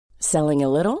Selling a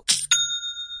little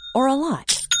or a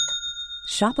lot?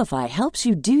 Shopify helps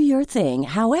you do your thing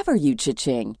however you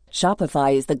cha-ching.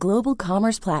 Shopify is the global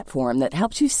commerce platform that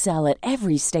helps you sell at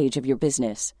every stage of your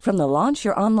business. From the launch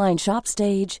your online shop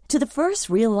stage to the first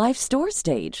real-life store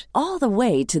stage, all the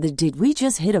way to the did we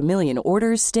just hit a million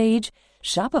orders stage.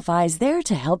 Shopify is there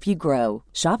to help you grow.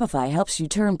 Shopify helps you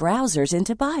turn browsers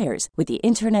into buyers with the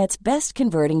internet's best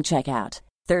converting checkout.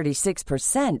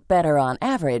 36% better on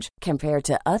average compared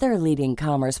to other leading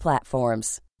commerce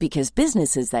platforms. Because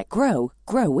businesses that grow,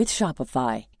 grow with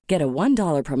Shopify. Get a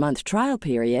 $1 per month trial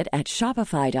period at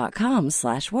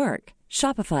shopify.com/work.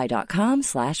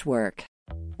 Shopify.com/work.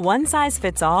 One size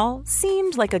fits all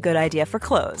seemed like a good idea for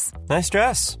clothes. Nice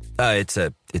dress. It's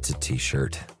a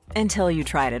t-shirt. Until you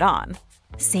tried it on.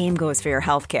 Same goes for your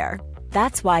healthcare.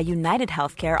 That's why United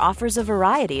Healthcare offers a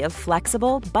variety of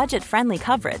flexible, budget-friendly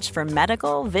coverage for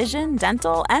medical, vision,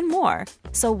 dental, and more.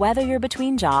 So whether you're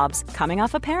between jobs, coming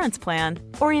off a parent's plan,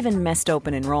 or even missed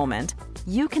open enrollment,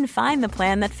 you can find the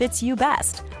plan that fits you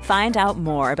best. Find out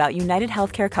more about United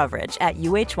Healthcare coverage at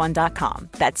uh1.com.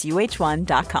 That's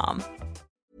uh1.com.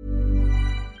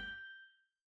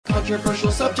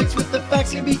 Controversial subjects with the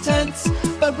facts can be tense,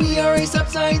 but we are A$AP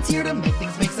Science here to make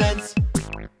things make sense.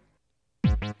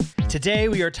 Today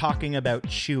we are talking about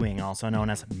chewing, also known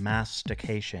as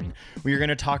mastication. We are going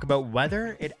to talk about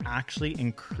whether it actually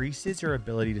increases your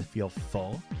ability to feel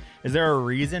full. Is there a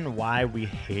reason why we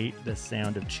hate the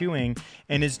sound of chewing?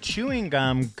 And is chewing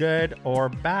gum good or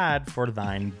bad for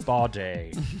thine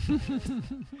body?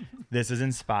 This is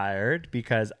inspired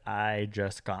because I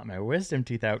just got my wisdom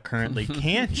teeth out, currently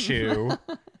can't chew.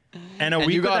 And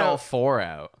you got all four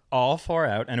out. All four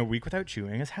out, and a week without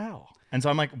chewing is hell. And so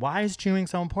I'm like, why is chewing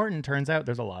so important? Turns out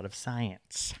there's a lot of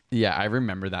science. Yeah, I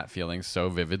remember that feeling so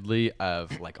vividly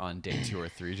of like on day 2 or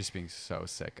 3 just being so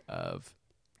sick of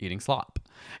eating slop.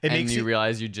 And you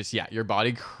realize your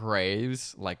body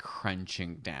craves like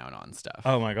crunching down on stuff.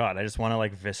 Oh my God, I just want to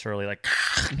like viscerally like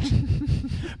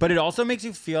But it also makes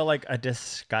you feel like a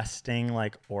disgusting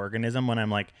like organism when I'm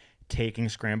like taking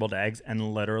scrambled eggs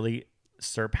and literally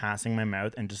surpassing my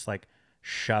mouth and just like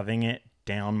shoving it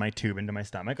down my tube into my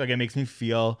stomach. Like it makes me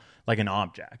feel like an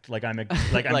object. Like I'm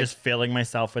I'm just filling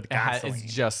myself with gasoline.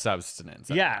 It's just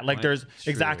substance. Yeah, like there's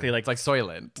exactly like it's like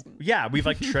Soylent. Yeah, we've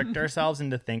like tricked ourselves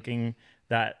into thinking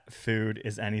that food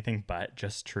is anything but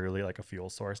just truly like a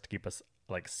fuel source to keep us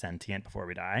like sentient before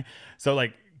we die. So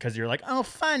like, because you're like, oh,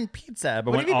 fun pizza,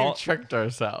 but what do you mean we tricked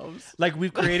ourselves? Like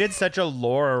we've created such a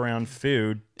lore around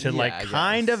food to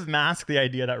kind of mask the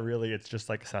idea that really it's just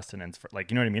like sustenance for like,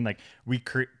 you know what I mean? Like we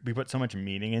put so much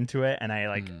meaning into it, and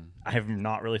I have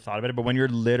not really thought about it. But when you're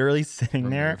literally sitting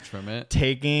there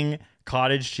taking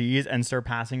cottage cheese and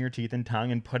surpassing your teeth and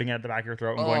tongue and putting it at the back of your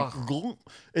throat and going,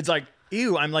 it's like,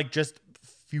 ew, I'm like just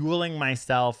fueling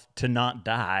myself to not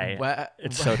die.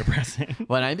 It's so depressing.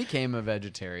 When I became a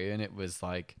vegetarian, it was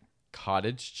like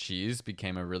cottage cheese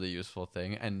became a really useful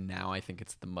thing, and now I think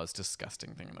it's the most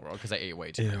disgusting thing in the world because I ate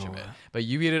way too much of it. But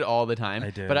you eat it all the time. I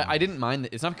do. But I didn't mind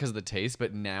it's not because of the taste,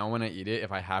 but now when I eat it,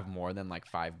 if I have more than like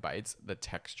 5 bites, the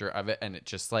texture of it, and it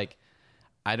just like,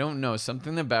 I don't know,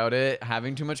 something about it,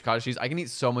 having too much cottage cheese. I can eat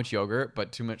so much yogurt,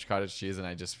 but too much cottage cheese and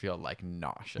I just feel like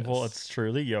nauseous. Well, it's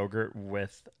truly yogurt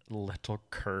with little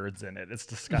curds in it. It's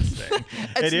disgusting.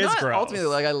 It is gross. Ultimately,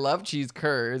 like I love cheese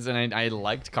curds, and I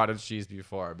liked cottage cheese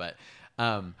before, but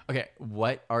okay,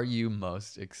 what are you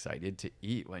most excited to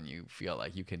eat when you feel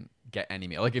like you can get any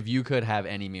meal? Like if you could have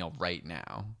any meal right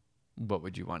now, what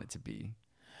would you want it to be?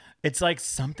 It's like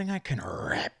something I can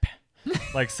rip.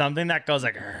 Like something that goes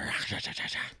like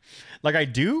I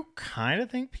do kind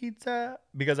of think pizza,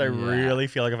 because I really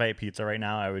feel like if I ate pizza right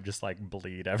now I would just like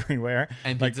bleed everywhere.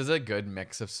 And like, pizza's a good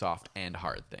mix of soft and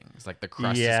hard things. Like the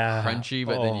crust is crunchy,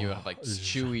 but then you have like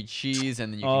chewy cheese,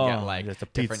 and then you can get like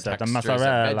different textures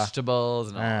of vegetables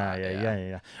and all that.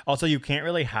 Yeah. Also, you can't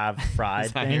really have fried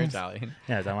things. Italian?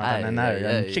 Yeah,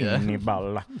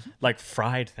 like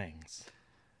fried things.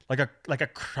 Like a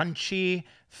crunchy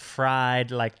fried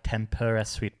like tempura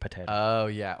sweet potato. Oh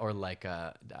yeah, or like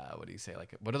a what do you say?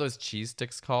 Like what are those cheese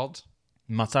sticks called?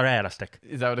 Mozzarella stick.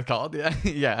 Is that what it's called? Yeah,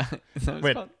 yeah.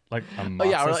 Wait, like a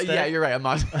mozza stick? Yeah, you're right. A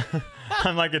mozza.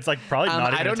 I'm like, it's like probably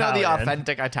not. I don't Italian. know the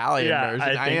authentic Italian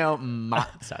version. I know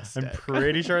mozza stick. I'm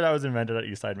pretty sure that was invented at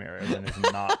East Side Mirrors and it's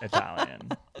not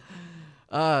Italian.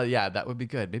 Yeah, that would be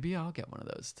good. Maybe I'll get one of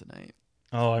those tonight.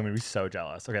 Oh, I'm gonna be so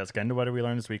jealous. Okay, let's get into what did we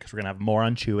learn this week, because we're gonna have more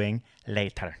on chewing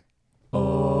later.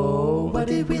 Oh, what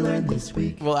did we learn this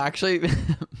week? Well, actually,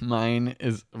 mine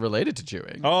is related to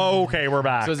chewing. Oh, okay, we're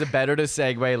back. So is it better to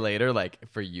segue later, like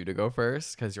for you to go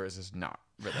first? Because yours is not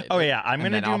related. Oh yeah, I'm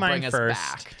gonna do mine first.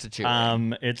 Back to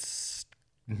chewing. It's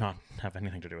not have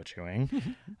anything to do with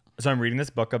chewing. So I'm reading this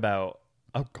book about.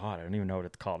 Oh God, I don't even know what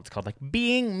it's called. It's called like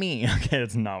Being Me. Okay,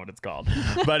 that's not what it's called,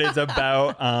 but it's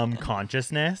about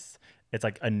consciousness. It's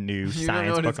like a new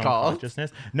science book on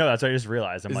consciousness. No, that's what I just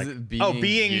realized. I'm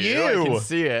Being You. I can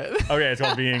see it. Okay, it's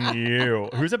called Being You.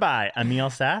 Who's it by? Emil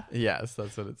Seth? Yes,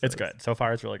 that's what it says. It's good. So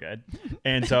far, it's really good.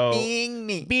 And so Being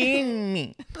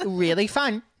Me. Really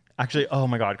fun. Actually, oh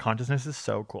my God, consciousness is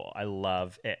so cool. I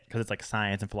love it because it's like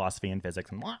science and philosophy and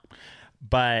physics and blah.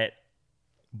 But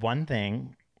one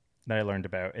thing that I learned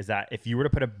about is that if you were to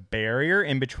put a barrier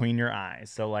in between your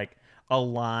eyes, so like a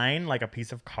line, like a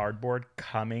piece of cardboard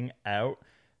coming out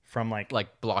from like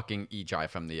blocking each eye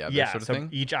from the other sort of thing?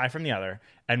 Each eye from the other.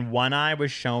 And one eye was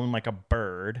shown like a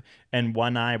bird and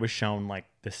one eye was shown like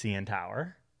the CN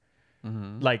Tower.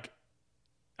 Mm-hmm. Like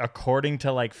according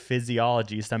to like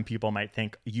physiology, some people might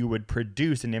think you would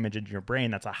produce an image in your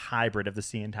brain that's a hybrid of the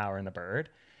CN Tower and the bird.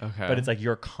 Okay. But it's like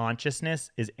your consciousness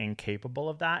is incapable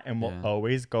of that and will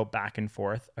always go back and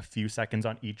forth a few seconds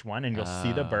on each one. And you'll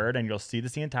see the bird and you'll see the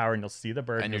CN Tower and you'll see the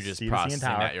bird and you're just processing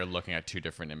that you're looking at two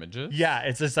different images. Yeah.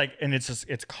 It's just like, and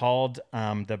it's called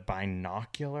the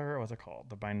binocular. What's it called?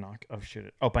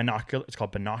 Binocular. It's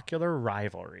called binocular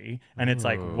rivalry. And it's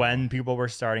like when people were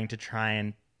starting to try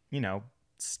and,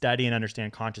 study and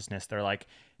understand consciousness, they're like,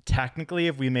 technically,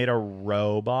 if we made a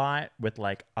robot with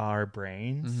like our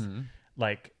brains,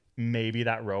 like maybe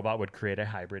that robot would create a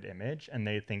hybrid image. And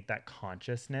they think that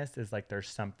consciousness is like there's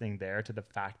something there to the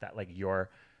fact that like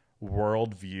your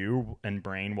worldview and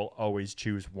brain will always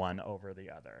choose one over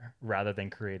the other rather than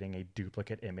creating a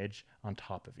duplicate image on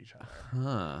top of each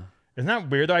other. Isn't that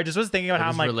weird though? I just was thinking about how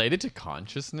I'm like related to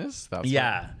consciousness. That's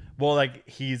well, like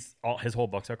his whole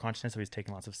books are consciousness, so he's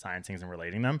taking lots of science things and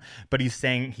relating them. But he's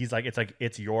saying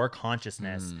it's your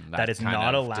consciousness that is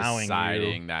not allowing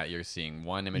deciding that you're seeing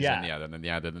one image then the other, then the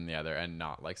other, then the other, and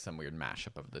not like some weird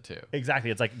mashup of the two.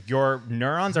 Exactly. It's like your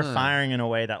neurons are firing in a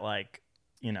way that like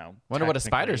wonder what a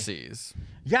spider sees.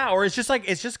 Yeah, or it's just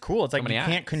cool. It's like you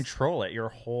can't control it. Your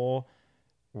whole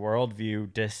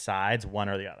worldview decides one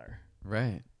or the other.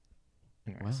 Right.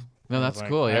 Anyways. Wow. No, that's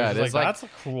cool. Yeah, it's like that's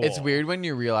cool. It's weird when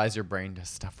you realize your brain does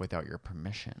stuff without your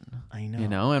permission. I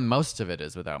know. And most of it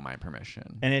is without my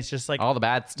permission. And it's just like all the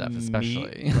bad stuff,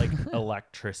 especially meat, like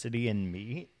electricity and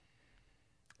meat.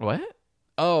 What?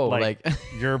 Oh, like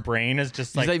your brain is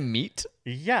just like you say meat?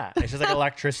 Yeah, it's just like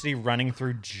electricity running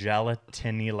through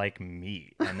gelatiny like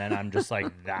meat, and then I'm just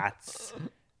like, that's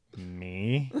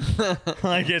me.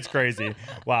 Like it's crazy.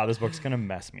 Wow, this book's gonna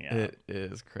mess me up. It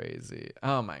is crazy.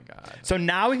 Oh my God. So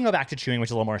now we can go back to chewing, which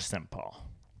is a little more simple.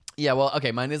 Yeah, well,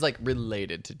 okay, mine is like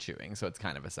related to chewing, so it's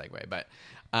kind of a segue, but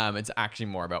it's actually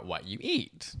more about what you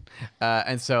eat.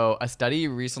 And so a study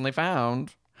recently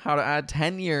found how to add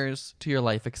 10 years to your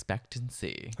life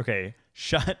expectancy. Okay,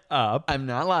 shut up. I'm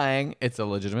not lying. It's a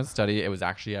legitimate study. It was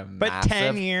actually a But massive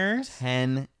 10 years?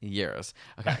 10 years.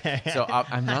 Okay, so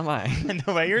I'm not lying. And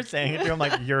the way you're saying it, I'm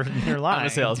like, you're lying. I'm a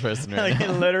salesperson right like,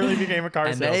 now. It literally became a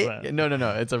car salesman.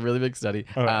 No. It's a really big study.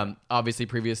 Okay. Obviously,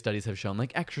 previous studies have shown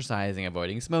like exercising,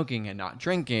 avoiding smoking, and not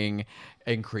drinking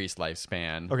increased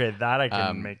lifespan. Okay, that I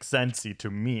can make sensey to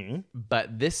me.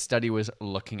 But this study was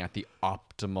looking at the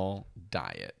optimal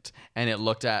diet. And it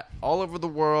looked at all over the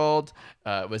world.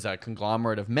 It was a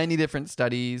conglomerate of many different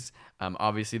studies.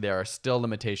 Obviously, there are still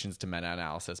limitations to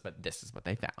meta-analysis, but this is what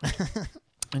they found.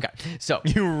 Okay, so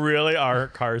you really are a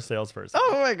car salesperson.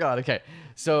 Oh my God. Okay,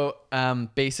 so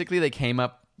basically, they came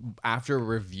up after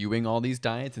reviewing all these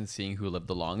diets and seeing who lived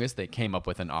the longest. They came up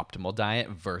with an optimal diet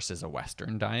versus a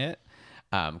Western diet,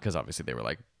 because obviously they were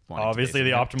like. Obviously,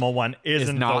 the optimal one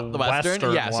isn't not the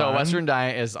Western Yeah, one. so a Western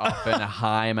diet is often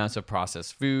high amounts of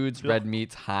processed foods, red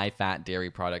meats, high fat dairy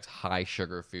products, high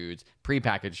sugar foods,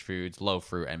 prepackaged foods, low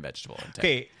fruit and vegetable intake.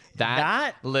 Okay,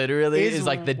 that literally is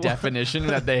like the definition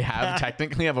that they have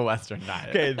technically of a Western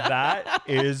diet. Okay, that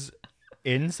is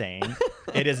insane.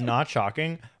 It is not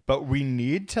shocking, but we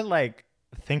need to like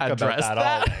think Address about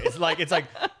that always. Like it's like,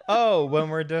 oh, when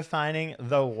we're defining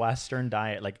the Western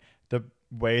diet, like the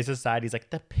way society's like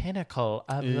the pinnacle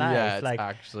of life. Yeah, it's like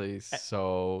actually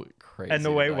so crazy. And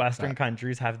the way like Western that.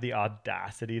 countries have the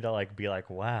audacity to like be like,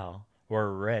 wow, we're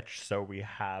rich, so we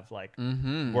have like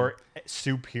we're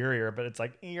superior, but it's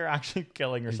like you're actually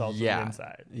killing yourself from the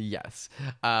inside. Yes.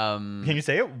 Can you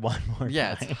say it one more time?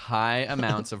 Yeah, it's high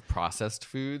amounts of processed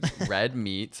foods, red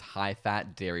meats, high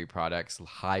fat dairy products,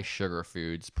 high sugar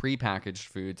foods, prepackaged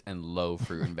foods, and low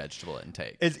fruit and vegetable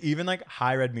intake. It's even like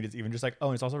high red meat is even just like, oh,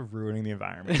 and it's also ruining the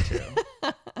environment too.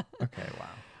 Okay, wow.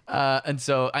 And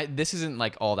so this isn't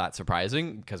like all that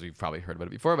surprising because we've probably heard about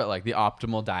it before, but like the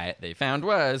optimal diet they found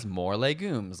was more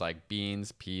legumes like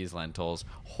beans, peas, lentils,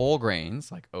 whole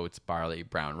grains like oats, barley,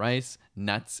 brown rice,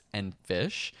 nuts, and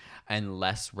fish, and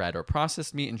less red or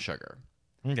processed meat and sugar.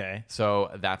 Okay. So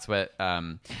that's what,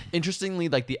 interestingly,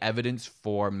 like the evidence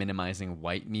for minimizing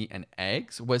white meat and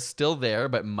eggs was still there,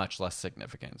 but much less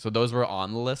significant. So those were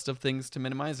on the list of things to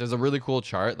minimize. There's a really cool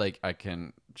chart. Like I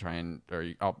can try and,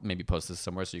 or I'll maybe post this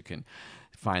somewhere so you can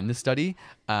find the study.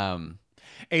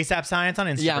 ASAP Science on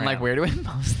Instagram. Yeah, I'm like, where do I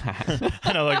post that?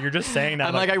 I know, like you're just saying that.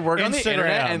 I'm like I work on the Instagram.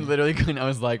 internet and literally couldn't. I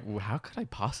was like, how could I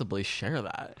possibly share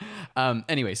that?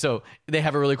 Anyway, so they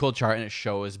have a really cool chart and it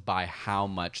shows by how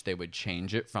much they would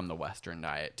change it from the Western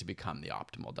diet to become the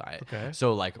optimal diet. Okay.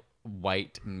 So like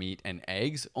white meat and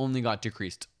eggs only got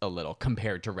decreased a little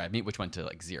compared to red meat, which went to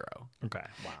like 0. Okay.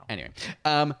 Wow. Anyway,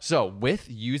 so with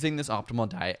using this optimal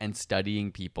diet and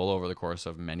studying people over the course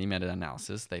of many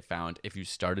meta-analysis, they found if you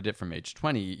started it from age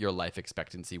 20, your life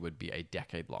expectancy would be a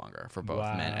decade longer for both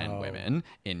men and women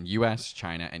in US,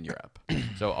 China, and Europe.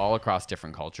 So all across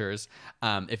different cultures.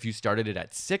 If you started it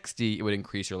at 60, it would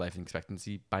increase your life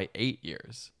expectancy by 8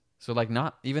 years. So like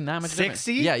not even that much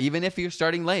 60? Yeah, even if you're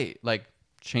starting late, like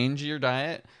change your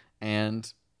diet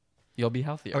and you'll be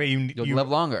healthier. Okay, you'll live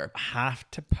longer. Have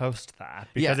to post that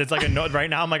because it's like right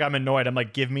now. I'm annoyed. I'm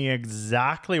like, give me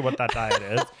exactly what that diet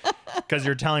is because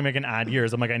you're telling me I can add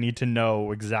years. I'm like, I need to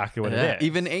know exactly what it is.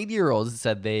 Even 80-year-olds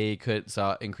said they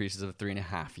saw increases of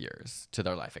 3.5 years to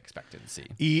their life expectancy.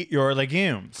 Eat your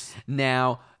legumes.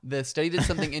 Now, the study did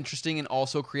something interesting and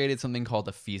also created something called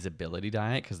the feasibility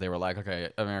diet because they were like, okay,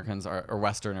 Americans or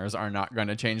Westerners are not going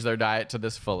to change their diet to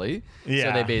this fully. Yeah.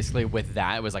 So they basically, with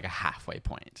that, it was like a halfway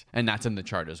point. And that's in the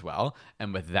chart as well.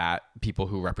 And with that, people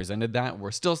who represented that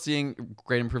were still seeing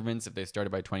great improvements. If they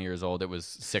started by 20 years old, it was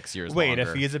 6 years longer. A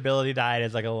feasibility diet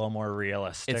is like a little more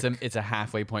realistic. It's a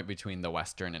halfway point between the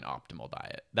Western and optimal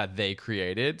diet that they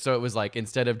created. So it was like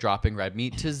instead of dropping red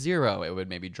meat to 0, it would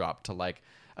maybe drop to like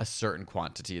a certain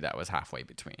quantity that was halfway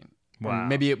between. Wow.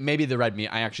 Maybe the red meat,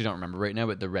 I actually don't remember right now,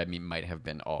 but the red meat might have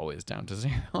been always down to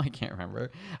 0. I can't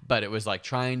remember. But it was like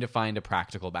trying to find a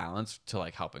practical balance to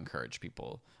like help encourage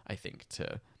people, I think,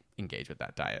 to engage with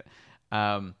that diet.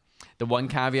 The one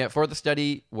caveat for the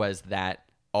study was that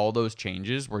all those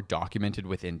changes were documented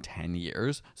within 10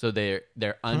 years. So they're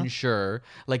unsure.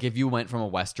 Like if you went from a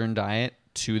Western diet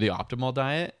to the optimal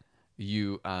diet,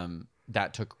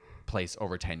 that took place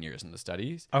over 10 years in the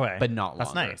studies. Okay. But not longer.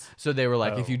 That's nice. So they were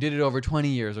like, if you did it over 20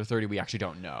 years or 30, we actually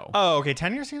don't know. Oh, okay.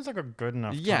 10 years seems like a good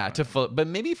enough time. But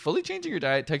maybe fully changing your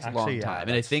diet takes a long time.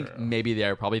 And I think true. maybe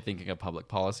they're probably thinking of public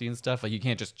policy and stuff. Like you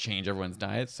can't just change everyone's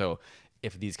diet. So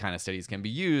if these kind of studies can be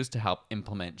used to help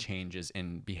implement changes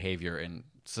in behavior in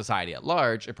society at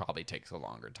large, it probably takes a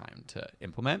longer time to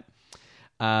implement.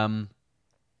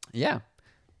 Yeah.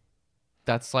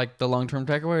 That's like the long-term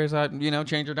takeaway is that,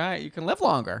 change your diet. You can live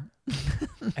longer.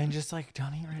 And just like,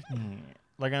 don't eat red meat.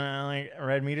 Like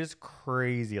red meat is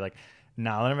crazy. Like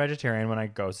now that I'm vegetarian, when I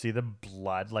go see the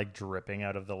blood like dripping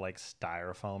out of the like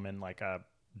styrofoam in like a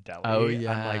deli,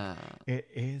 I'm like, it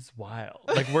is wild.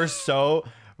 Like we're so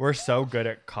good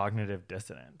at cognitive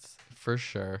dissonance. For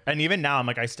sure. And even now I'm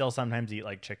like, I still sometimes eat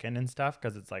like chicken and stuff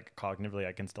because it's like cognitively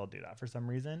I can still do that for some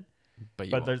reason.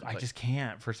 But I just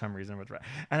can't for some reason with red.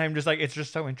 And I'm just like, it's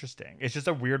just so interesting. It's just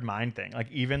a weird mind thing.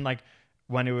 Like even like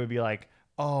when it would be like,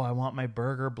 oh, I want my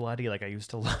burger bloody. Like I used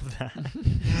to love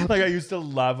that. Like I used to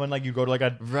love when like you go to like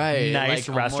a nice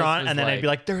restaurant and then I'd be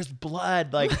like, there's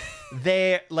blood. Like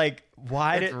they like,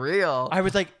 why it's real. I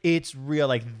was like, it's real.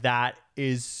 Like that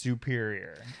is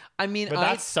superior. I mean, but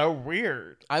that's so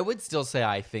weird. I would still say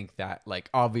I think that like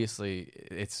obviously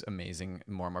it's amazing.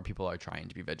 More and more people are trying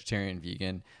to be vegetarian,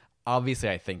 vegan. Obviously,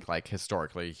 I think like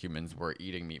historically humans were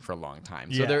eating meat for a long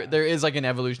time. So there is like an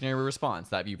evolutionary response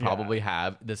that you probably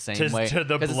have the same way. To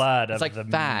the blood it's of like the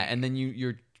fat. meat. And then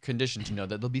you're conditioned to know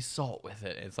that there'll be salt with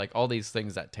it. It's like all these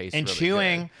things that taste and really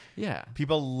chewing. Good. Yeah.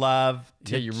 People love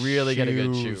to you really get a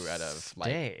good chew out of steak.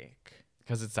 Like,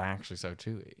 because it's actually so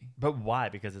chewy. But why?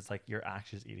 Because it's like you're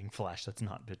actually just eating flesh that's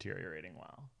not deteriorating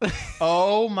well.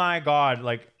 Oh my God.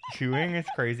 Like chewing is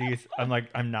crazy.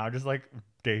 I'm now just like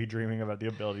daydreaming about the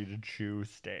ability to chew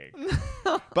steak.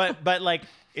 but like,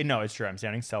 no, it's true. I'm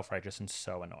sounding self-righteous and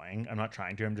so annoying. I'm not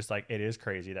trying to. I'm just like, it is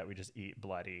crazy that we just eat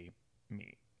bloody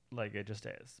meat. Like it just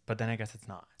is. But then I guess it's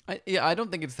not. I don't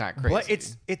think it's that crazy. But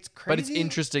it's crazy. But it's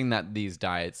interesting that these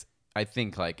diets, I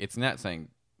think like, it's not saying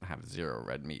have 0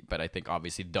 red meat, but I think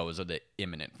obviously those are the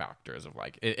imminent factors of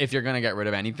like, if you're going to get rid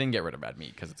of anything, get rid of red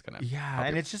meat because it's going to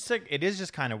and it's just like, it is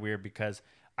just kind of weird because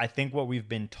I think what we've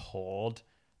been told,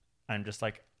 I'm just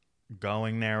like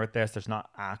going there with this. There's not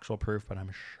actual proof, but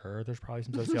I'm sure there's probably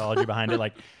some sociology behind it.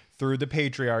 Like through the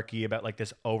patriarchy about like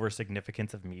this over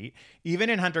significance of meat.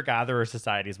 Even in hunter-gatherer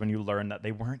societies, when you learn that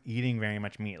they weren't eating very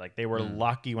much meat, like they were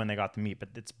lucky when they got the meat, but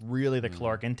it's really the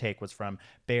caloric intake was from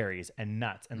berries and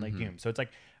nuts and legumes. So it's like,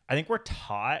 I think we're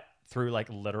taught through like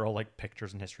literal like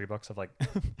pictures and history books of like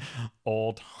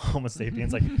old Homo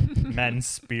sapiens, like men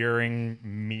spearing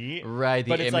meat. Right. The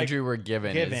but imagery like, we're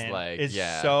given is like,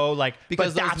 so like,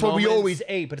 because but that's what we always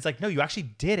ate. But it's like, no, you actually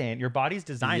didn't. Your body's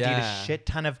designed to eat a shit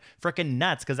ton of freaking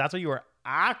nuts because that's what you were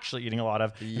actually eating a lot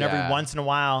of. And every once in a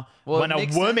while, when a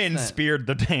woman speared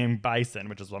the damn bison,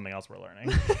 which is something else we're learning,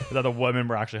 that the women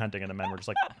were actually hunting and the men were just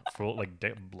like full,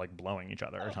 like blowing each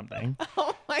other or something.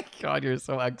 Oh my God, you're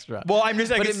so extra. Well, I'm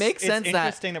just like, but it makes sense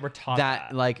that we're taught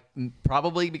that like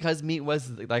probably because meat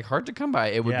was like hard to come by,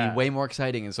 it would be way more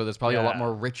exciting, and so there's probably a lot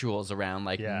more rituals around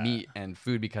like meat and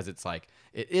food because it's like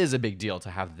it is a big deal to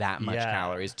have that much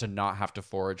calories, to not have to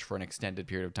forage for an extended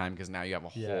period of time because now you have a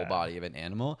whole body of an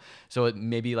animal. So it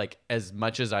maybe like as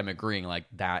much as I'm agreeing like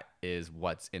that is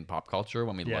what's in pop culture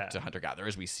when we look to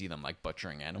hunter-gatherers, we see them like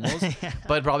butchering animals,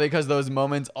 but probably because those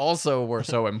moments also were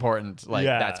so important, like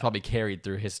that's probably carried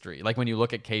through history. Like when you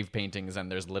look at cave paintings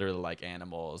and there's literally like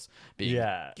animals being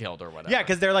killed or whatever. Yeah,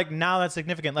 because they're like, now that's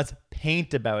significant. Let's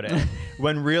paint about it.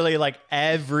 When really like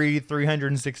every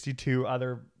 362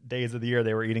 other days of the year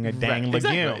they were eating a dang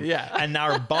legume. Exactly. And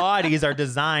our bodies are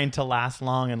designed to last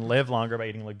long and live longer by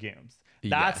eating legumes.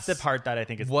 That's the part that I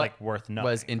think is like worth knowing.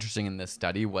 What was interesting in this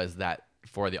study was that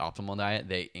for the optimal diet,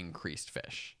 they increased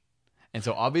fish. And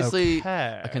so obviously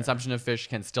a consumption of fish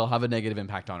can still have a negative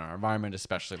impact on our environment,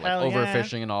 especially like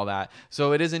overfishing and all that.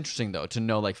 So it is interesting though to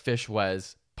know like fish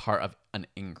was part of an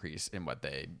increase in what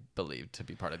they believed to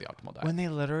be part of the optimal diet. When they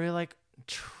literally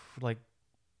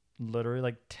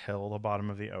till the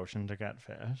bottom of the ocean to get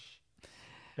fish.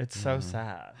 It's so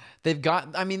sad. They're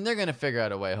going to figure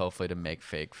out a way, hopefully, to make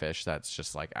fake fish that's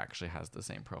just like actually has the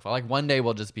same profile. Like one day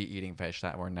we'll just be eating fish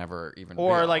that were never even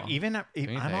or real. like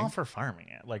I'm all for farming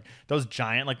it. Like those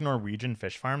giant like Norwegian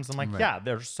fish farms. I'm like,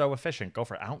 they're so efficient. Go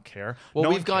for it. I don't care. Well,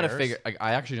 we've got to figure. Like,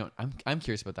 I actually don't. I'm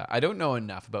curious about that. I don't know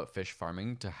enough about fish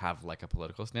farming to have like a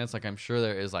political stance. Like I'm sure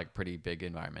there is like pretty big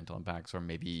environmental impacts or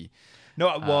maybe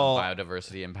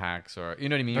biodiversity impacts or you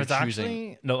know what I mean. There's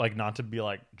actually like not to be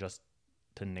like just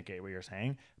to negate what you're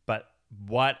saying, but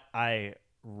what I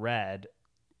read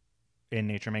in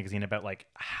Nature magazine about like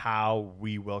how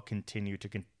we will continue to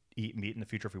eat meat in the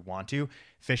future if we want to,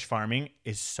 fish farming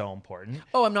is so important.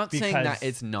 Oh, I'm not saying that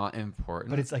it's not important,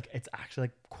 but it's like it's actually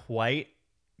like quite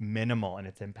minimal in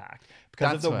its impact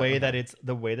because of the way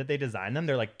that they design them.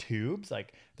 They're like tubes,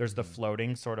 like there's the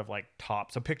floating sort of like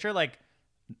top. So picture like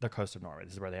the coast of Norway.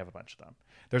 This is where they have a bunch of them.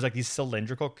 There's like these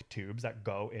cylindrical tubes that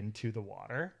go into the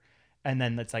water. And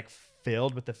then it's like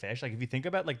filled with the fish. Like if you think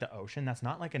about like the ocean, that's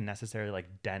not like a necessarily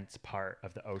like dense part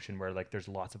of the ocean where like there's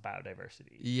lots of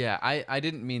biodiversity. Yeah, I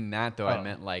didn't mean that though. I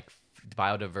meant like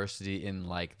biodiversity in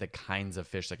like the kinds of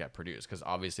fish that get produced because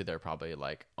obviously they're probably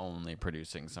like only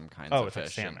producing some kinds of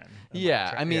fish. Like salmon.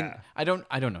 I mean, I don't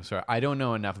know. Sorry, I don't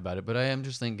know enough about it, but I am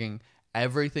just thinking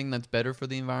everything that's better for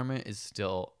the environment is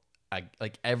still.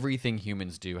 Like everything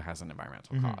humans do has an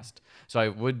environmental cost. So I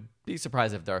would be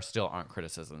surprised if there still aren't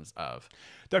criticisms of.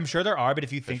 I'm sure there are, but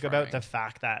if you think about the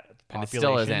fact that and it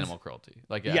still is animal cruelty.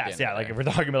 Like like if we're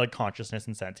talking about like consciousness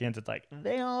and sentience, it's like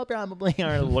they all probably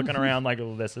are looking around like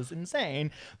this is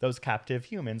insane. Those captive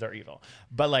humans are evil.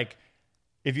 But like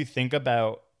if you think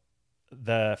about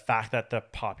the fact that the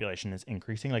population is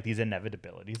increasing, like these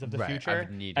inevitabilities of the future,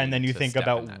 and then you think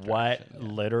about what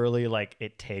literally like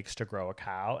it takes to grow a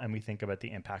cow, and we think about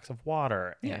the impacts of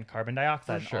water and carbon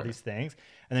dioxide and all these things,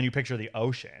 and then you picture the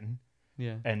ocean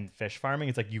and fish farming.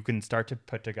 It's like you can start to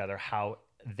put together how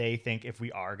they think if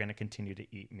we are going to continue to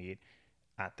eat meat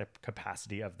at the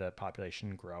capacity of the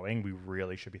population growing, we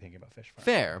really should be thinking about fish farming.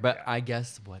 Fair, but I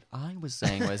guess what I was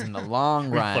saying was in the long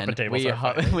run,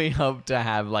 we hope to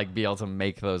have like be able to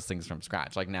make those things from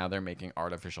scratch. Like now they're making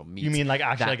artificial meat. You mean like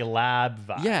actually like a lab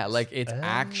vibes? Yeah, like it's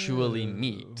actually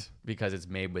meat because it's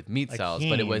made with meat cells,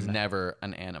 but it was never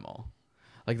an animal.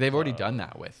 Like they've already done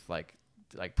that with like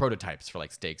prototypes for like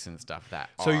steaks and stuff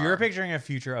you're picturing a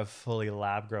future of fully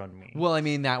lab grown meat. Well, I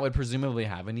mean that would presumably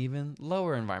have an even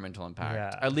lower environmental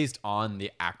impact, at least on the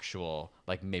actual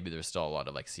like maybe there's still a lot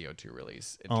of like CO2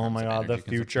 release in oh terms my of god, the energy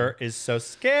future is so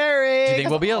scary. Do you think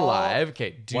we'll be alive?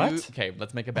 Okay,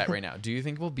 let's make a bet right now. Do you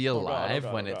think we'll be alive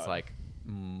when it's like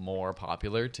more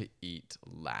popular to eat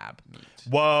lab meat?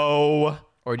 Whoa.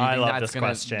 Or do you I think love that's this gonna?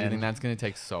 question. Do you think that's gonna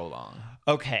take so long?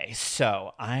 Okay,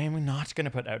 so I'm not going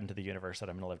to put out into the universe that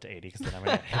I'm going to live to 80 because then I'm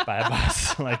going to get hit by a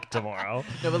bus like tomorrow.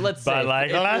 No, but let's But say, like,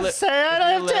 if you let's li- say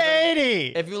I live to 80.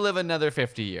 If you live another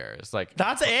 50 years, like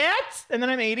That's it? And then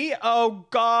I'm 80? Oh,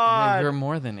 God. you're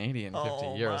more than 80 in 50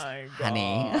 years, my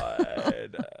honey.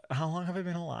 God. How long have I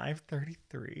been alive?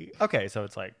 33. Okay, so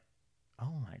it's like,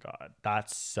 oh my God,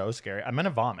 that's so scary. I'm going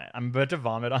to vomit. I'm about to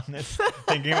vomit on this.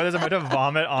 Thinking about this, I'm about to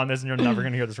vomit on this, and you're never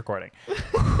going to hear this recording.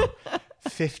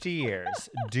 50 years.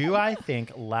 Do I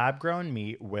think lab grown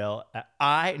meat will?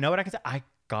 I know what I can say. I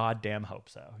goddamn hope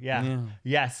so. Yeah.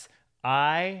 Yes,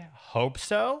 I hope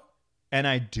so. And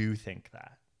I do think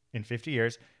that in 50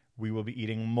 years, we will be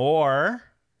eating more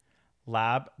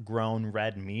lab grown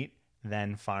red meat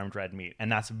than farmed red meat.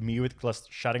 And that's me with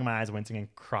just shutting my eyes, wincing,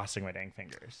 and crossing my dang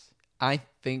fingers. I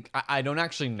think I don't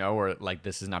actually know, or like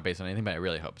this is not based on anything, but I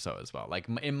really hope so as well. Like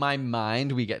in my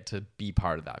mind, we get to be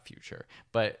part of that future.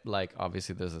 But like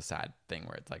obviously, there's a sad thing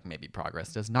where it's like maybe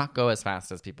progress does not go as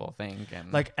fast as people think.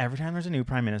 And like every time there's a new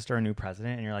prime minister, a new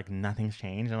president, and you're like nothing's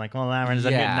changed, and like, well, does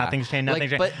that mean nothing's changed? Nothing's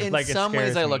changed. But in like, some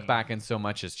ways, I look me. back and so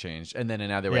much has changed, and then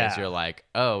in other ways, you're like,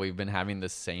 oh, we've been having the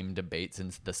same debate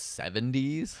since the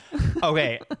 70s.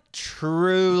 Okay,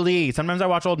 truly. Sometimes I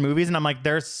watch old movies and I'm like,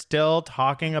 they're still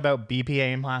talking about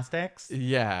BPA and plastics.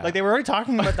 Yeah, Like they were already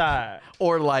talking about that.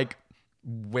 or like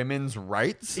women's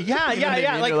rights. Yeah. You know what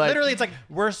I mean? Like literally, it's like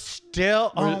we're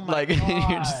still. We're Oh my like, God.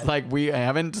 you're just like, we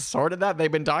haven't sorted that.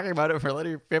 They've been talking about it for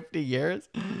literally 50 years.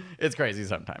 It's crazy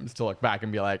sometimes to look back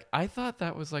and be like, I thought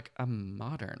that was like a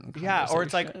modern Yeah, or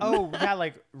it's like, conversation. oh yeah,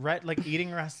 like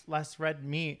eating less red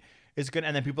meat is good,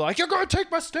 and then people are like, you're gonna take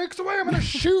my steaks away, I'm gonna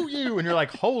shoot you, and you're like,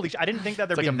 holy I didn't think that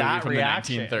there'd It's like be a movie that from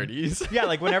reaction. the 1930s. Yeah,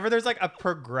 like whenever there's like a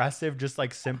progressive, just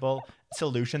like simple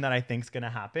solution that I think's gonna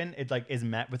happen, it like is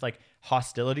met with like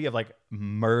hostility of like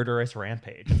murderous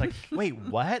rampage. It's like, wait,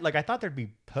 what? Like I thought there'd be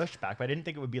pushback, but I didn't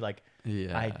think it would be like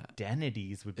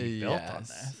identities would be built on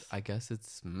this. I guess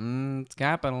it's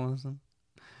capitalism.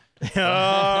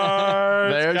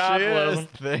 There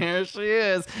There she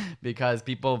is. Because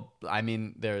people, I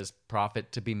mean, there's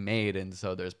profit to be made, and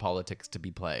so there's politics to be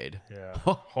played. Yeah. Has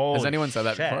Holy anyone said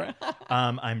that shit. before?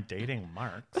 I'm dating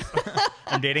Marx.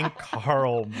 I'm dating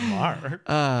Karl Marx.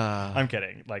 I'm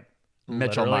kidding. Like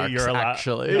Mitchell literally, Marx, you're allowed,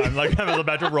 actually. No, I'm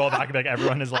about to roll back and be like,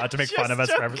 everyone is allowed to make fun of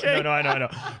us for everything. No, I know.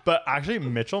 But actually,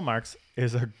 Mitchell Marx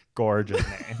is a gorgeous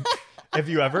name. If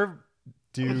you ever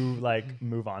do like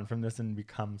move on from this and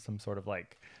become some sort of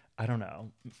like, I don't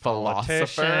know,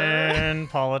 Philosopher?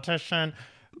 politician,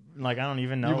 like I don't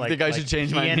even know. You like, think I should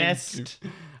change my name pianist?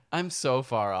 I'm so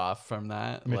far off from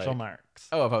that. Mitchell like, Marx.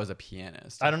 Oh, if I was a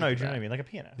pianist. I don't know. could Do do you know what I that. mean? Like a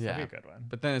pianist. Yeah. That'd be a good one.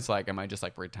 But then it's like, am I just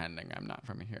like pretending I'm not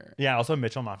from here? Yeah, also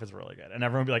Mitchell Moff is really good. And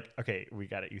everyone would be like, okay, we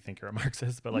got it. You think you're a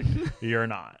Marxist, but like you're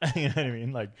not. You know what I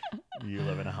mean? Like you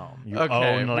live in a home. You Okay,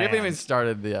 own we land. haven't even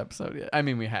started the episode yet. I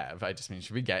mean, we have. I just mean,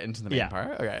 should we get into the main Yeah.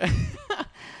 part? Okay.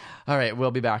 All right,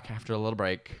 we'll be back after a little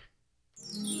break.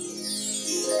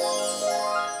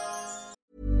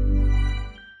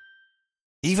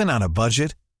 Even on a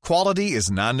budget, quality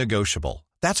is non-negotiable.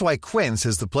 That's why Quince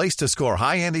is the place to score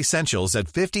high-end essentials at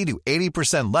 50 to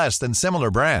 80% less than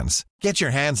similar brands. Get your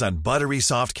hands on buttery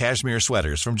soft cashmere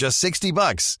sweaters from just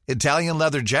 $60, Italian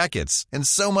leather jackets, and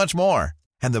so much more.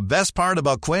 And the best part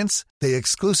about Quince, they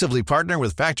exclusively partner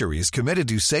with factories committed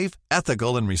to safe,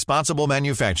 ethical, and responsible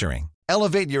manufacturing.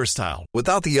 Elevate your style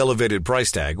without the elevated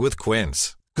price tag with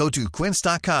Quince. Go to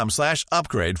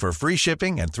quince.com/upgrade for free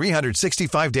shipping and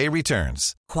 365-day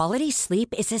returns. Quality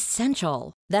sleep is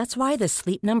essential. That's why the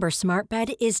Sleep Number Smart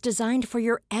Bed is designed for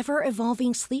your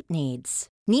ever-evolving sleep needs.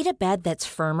 Need a bed that's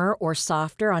firmer or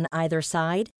softer on either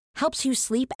side? Helps you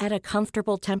sleep at a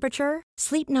comfortable temperature?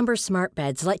 Sleep Number Smart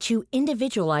Beds let you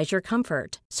individualize your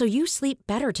comfort so you sleep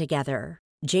better together.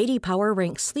 J.D. Power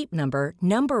ranks Sleep Number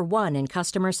number 1 in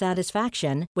customer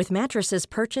satisfaction with mattresses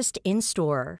purchased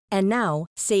in-store. And now,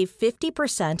 save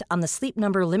 50% on the Sleep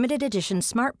Number Limited Edition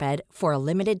Smart Bed for a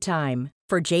limited time.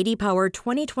 For J.D. Power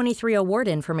 2023 award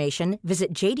information,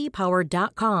 visit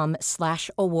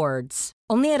jdpower.com/awards.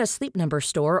 Only at a Sleep Number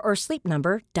store or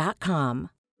sleepnumber.com.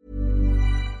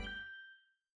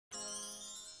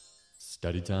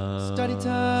 Study time. Study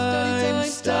time.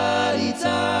 Study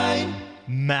time.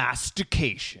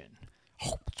 Mastication.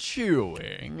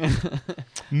 Chewing.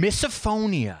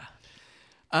 Misophonia.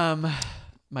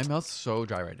 My mouth's so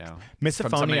dry right now. From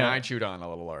something Misophonia. I chewed on a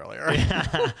little earlier.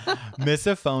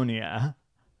 Misophonia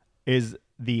is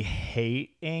the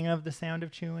hating of the sound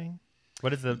of chewing.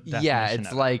 What is the definition? Yeah,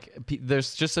 it's of like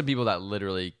there's just some people that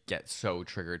literally get so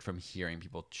triggered from hearing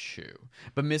people chew.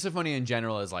 But misophonia in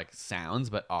general is like sounds,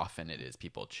 but often it is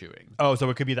people chewing. Oh, so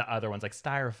it could be the other ones like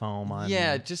styrofoam.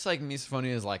 Yeah, just like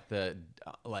misophonia is like the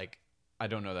like I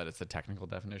don't know that it's the technical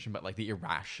definition, but like the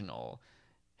irrational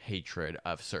hatred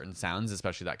of certain sounds,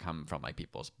 especially that come from like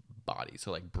people's bodies,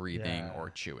 so like breathing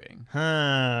or chewing.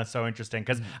 So interesting,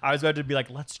 because I was about to be like,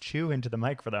 let's chew into the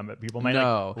mic for them, but people might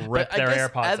like rip their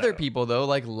AirPods other out. people though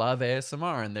like love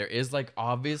ASMR, and there is like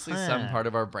obviously some part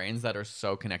of our brains that are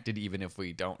so connected, even if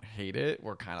we don't hate it,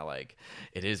 we're kind of like,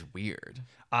 it is weird.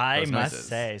 I must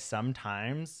say,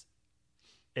 sometimes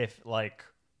if like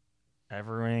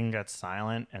everyone gets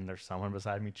silent and there's someone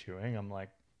beside me chewing, I'm like,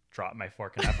 drop my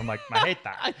fork and knife. I'm like, I hate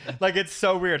that. Like, it's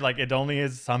so weird. Like, it only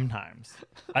is sometimes.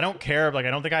 I don't care. Like,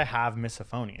 I don't think I have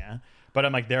misophonia, but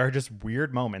I'm like, there are just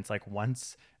weird moments, like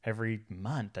once every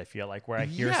month, I feel like, where I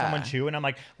hear someone chew and I'm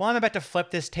like, well, I'm about to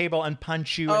flip this table and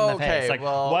punch you in the face. Like,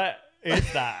 what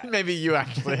is that? Maybe you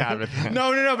actually have it.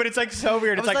 No, but it's like so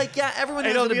weird. It's like, yeah, everyone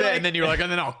knows it a bit, like, and then you're like,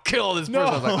 and then I'll kill this person.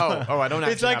 I was like, I don't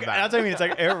actually it's like, have that. That's what I mean. It's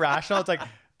like irrational. It's like,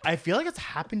 I feel like it's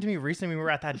happened to me recently. We were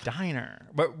at that diner,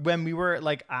 but when we were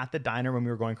like at the diner when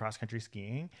we were going cross country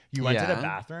skiing, you went to the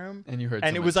bathroom and you heard,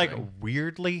 and it was like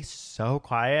weirdly so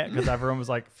quiet because everyone was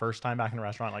like first time back in a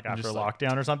restaurant, like after a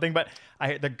lockdown or something. But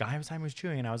the guy beside me was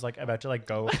chewing, and I was like about to like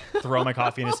go throw my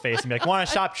coffee in his face and be like, "Want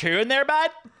to stop chewing there,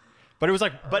 bud?" But it was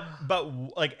like, but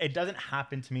like it doesn't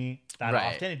happen to me that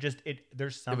often.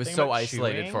 There's something. It was so about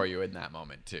isolated chewing. For you in that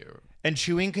moment too. And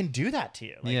chewing can do that to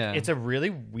you. Like, it's a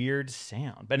really weird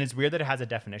sound, but it's weird that it has a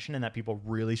definition and that people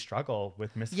really struggle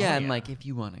with misophonia. Yeah, and like if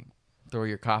you want to throw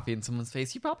your coffee in someone's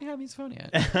face, you probably have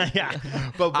misophonia. Yeah,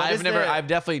 but I've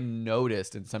definitely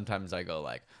noticed, and sometimes I go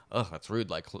like, oh, that's rude.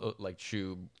 Like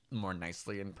chew more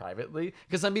nicely and privately,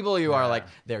 because some people you are like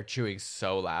they're chewing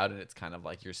so loud and it's kind of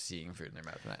like you're seeing food in their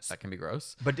mouth, and that can be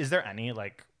gross. But is there any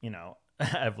like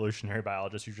evolutionary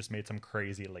biologists who just made some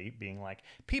crazy leap being like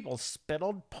people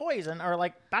spittled poison or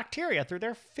like bacteria through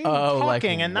their food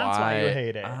talking and that's why you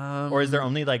hate it? Or is there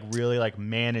only like really like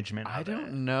management of I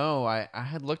don't know. I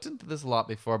had looked into this a lot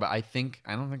before, but I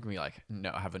don't think we like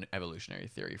have an evolutionary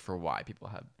theory for why people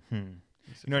have you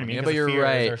know what I mean? Yeah, but you're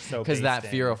right, because so that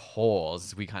fear of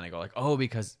holes, we kind of go like, oh,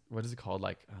 because what is it called,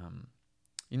 like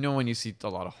when you see a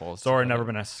lot holes. Sorry, I've never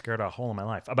been scared of a hole in my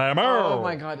life. Oh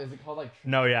my god, is it called like?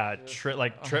 No, yeah,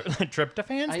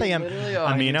 tryptophans. They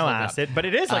amino acid, but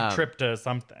it is like trypto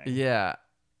something. Yeah,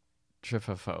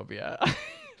 trypophobia.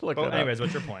 Anyways,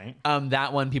 what's your point?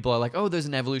 That one, people are like, oh, there's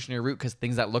an evolutionary root because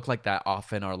things that look like that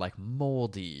often are like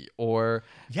moldy or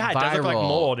viral. It does look like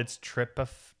mold. It's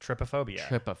trypophobia.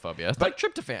 It's like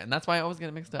tryptophan. That's why I always get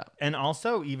it mixed up. And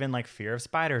also, even like fear of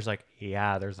spiders. Like,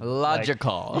 there's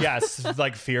logical. Like, yes,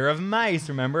 like fear of mice.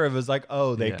 Remember, it was like,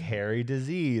 oh, they carry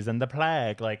disease and the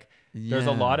plague. Like, there's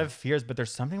a lot of fears, but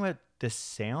there's something with the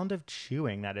sound of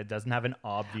chewing that it doesn't have an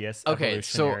obvious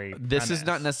evolutionary this premise. Is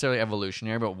not necessarily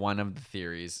evolutionary, but one of the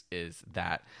theories is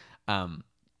that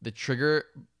the trigger,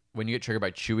 when you get triggered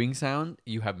by chewing sound,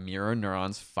 you have mirror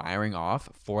neurons firing off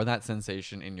for that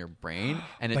sensation in your brain,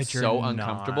 and it's so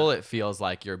uncomfortable it feels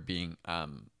like you're being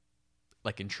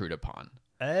like intruded upon.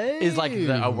 Is like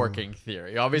a working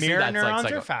theory. Obviously, mirror that's neurons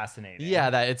like are fascinating.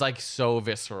 Yeah, that it's like so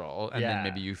visceral, and then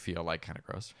maybe you feel like kind of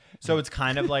gross. So it's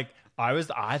kind of like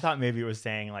I thought maybe it was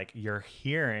saying like your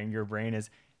brain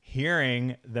is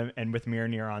hearing them, and with mirror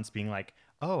neurons being like,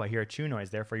 oh, I hear a chew noise,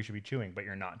 therefore you should be chewing, but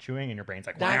you're not chewing, and your brain's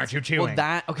like, why aren't you chewing?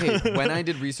 When I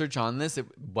did research on this,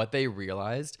 what they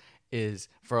realized is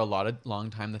for a long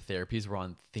time the therapies were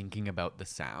on thinking about the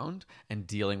sound and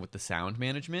dealing with the sound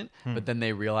management, but then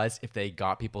they realized if they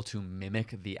got people to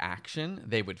mimic the action,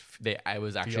 I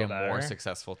was actually a more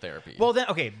successful therapy. Well then,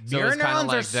 okay, mirror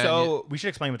neurons are we should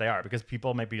explain what they are, because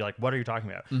people might be like, what are you talking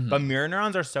about? Mm-hmm. But mirror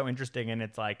neurons are so interesting, and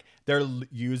it's like they're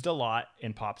used a lot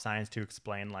in pop science to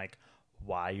explain like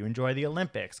why you enjoy the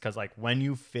Olympics, because like when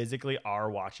you physically are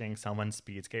watching someone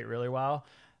speed skate really well,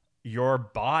 your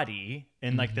body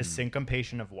in like the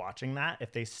syncopation of watching that,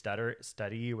 if they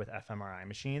study you with fMRI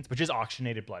machines, which is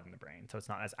oxygenated blood in the brain, so it's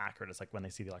not as accurate as like when they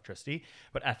see the electricity,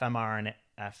 but fMRI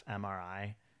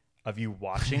of you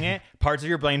watching it, parts of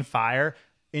your brain fire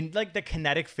in like the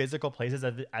kinetic physical places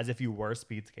as if you were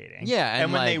speed skating. Yeah,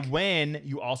 and when they win,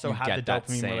 you also have the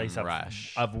dopamine release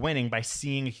of winning by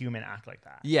seeing a human act like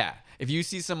that. Yeah, if you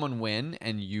see someone win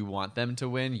and you want them to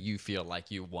win, you feel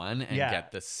like you won and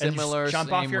get the similar and jump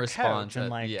same off your response. Couch and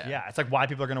like it's like why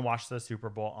people are going to watch the Super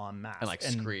Bowl en masse and like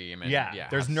scream and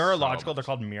there's neurological. They're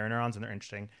called mirror neurons, and they're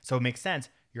interesting. So it makes sense.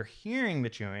 you're hearing the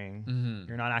chewing,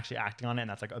 you're not actually acting on it, and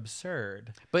that's like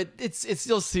absurd. But it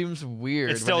still seems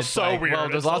weird. It's still when so like, weird. Well,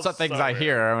 there's It's lots still of things so I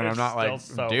hear when weird. I'm not like It's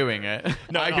still so doing weird. it.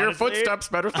 No, I hear honestly- footsteps,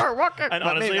 better start walking. And But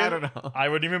honestly, maybe, I don't know. I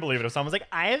wouldn't even believe it if someone was like,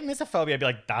 "I have misophonia." I'd be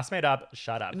like, "That's made up.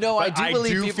 Shut up." No, But I do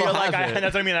believe people feel like have it.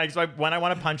 that's what I mean. Like, so when I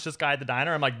want to punch this guy at the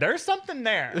diner, I'm like, "There's something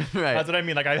there." Right. That's what I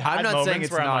mean. Like, I've had I'm not moments saying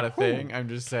it's where I'm not like, a thing. "Ooh." I'm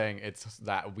just saying it's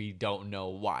that we don't know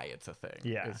why it's a thing.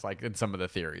 Yeah. It's like, and some of the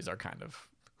theories are kind of,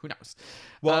 who knows?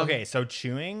 Well, okay, so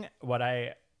chewing, what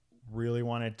I really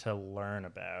wanted to learn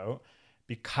about,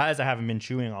 because I haven't been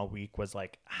chewing all week, was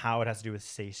like how it has to do with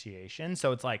satiation.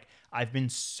 So it's like I've been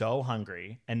so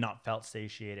hungry and not felt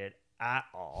satiated at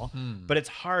all. But it's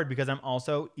hard because I'm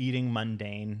also eating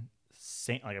mundane,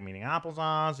 like I'm eating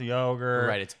applesauce, yogurt.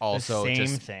 Right. It's also the same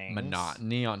just things.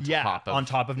 monotony on Yeah, top of on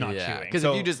top of not chewing. Because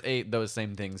So- if you just ate those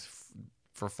same things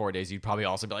for 4 days, you'd probably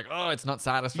also be like, oh, it's not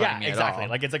satisfying Yeah, me at exactly. all.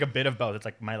 Like it's like a bit of both. It's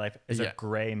like my life is Yeah. a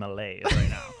gray malaise right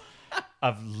now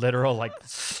of literal like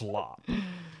slop.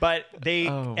 But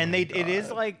it is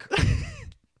like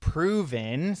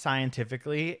proven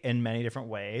scientifically in many different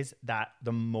ways that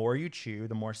the more you chew,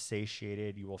 the more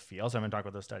satiated you will feel. So I'm going to talk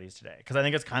about those studies today because I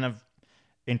think it's kind of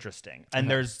interesting. And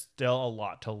there's still a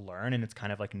lot to learn, and it's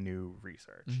kind of like new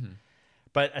research.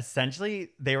 But essentially,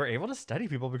 they were able to study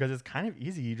people because it's kind of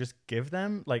easy. You just give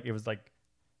them, like, it was like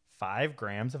 5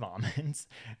 grams of almonds,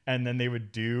 and then they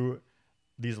would do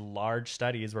these large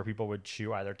studies where people would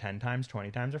chew either 10 times, 20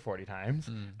 times, or 40 times.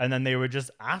 And then they would just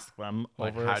ask them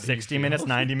Like, over how do you 60 feel? minutes,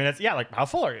 90 minutes. Yeah, like, how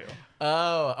full are you?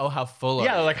 Oh, how full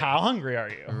Yeah, are you? like, how hungry are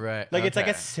you? Right, Like, it's like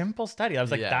a okay. simple study. I was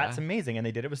like, Yeah. that's amazing. And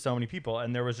they did it with so many people.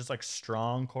 And there was just like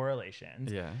strong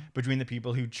correlations Yeah. between the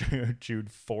people who chewed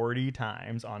 40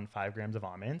 times on 5 grams of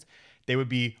almonds. They would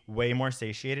be way more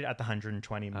satiated at the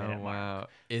 120 minute Oh, mark. wow.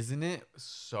 Isn't it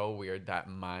so weird that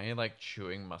my like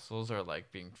chewing muscles are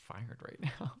like being fired right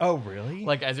now? Oh, really?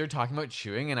 Like as you're talking about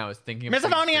chewing and I was thinking of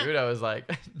Misophonia! food, I was like,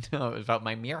 no, it was about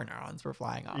my mirror neurons were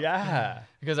flying off. Yeah.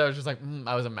 Because I was just like,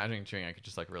 I was imagining chewing. I could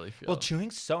just like really feel. Well,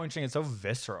 chewing's so interesting. It's so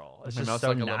visceral. It's My just mouth's, so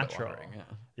like, a little bit natural. watering, yeah.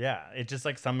 Yeah. It's just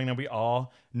like something that we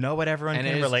all know what everyone and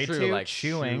it can is relate true, to. like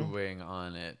chewing.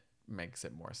 on it makes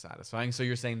it more satisfying. So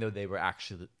you're saying though they were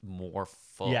actually more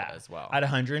full as well. At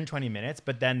 120 minutes.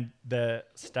 But then the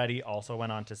study also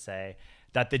went on to say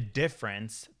that the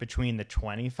difference between the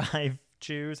 25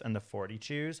 chews and the 40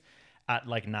 chews at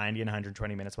like 90 and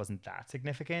 120 minutes wasn't that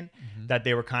significant. That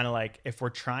they were kind of like, if we're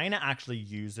trying to actually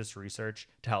use this research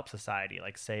to help society,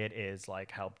 like say it is like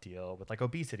help deal with like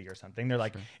obesity or something, they're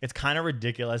like, it's kind of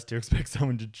ridiculous to expect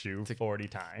someone to chew 40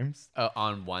 times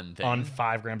on one thing. on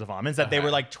 5 grams of almonds. That they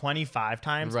were like 25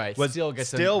 times Right, was still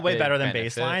gets a still way big better than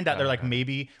benefit. baseline. That they're like,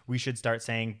 maybe we should start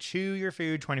saying chew your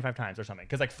food 25 times or something,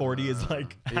 because like 40 is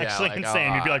like yeah, actually like,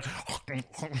 insane. You'd be like,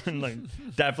 and, like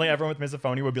definitely everyone with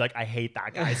misophonia would be like, I hate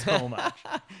that guy so much.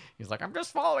 He's like, I'm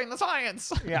just following the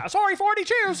science. Yeah, sorry, 40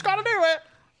 chews, gotta do it.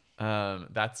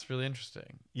 That's really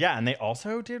interesting. Yeah, and they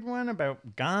also did one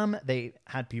about gum. They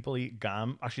had people eat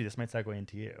gum. Actually, this might segue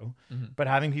into you, but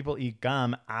having people eat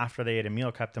gum after they ate a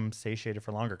meal kept them satiated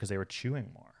for longer because they were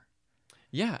chewing more.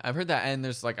 Yeah, I've heard that, and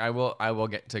there's like I will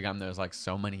get to gum. There's like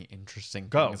so many interesting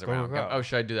Go, things go, around go. gum. Oh,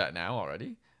 should I do that now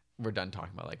already? We're done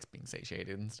talking about like being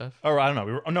satiated and stuff. Oh, I don't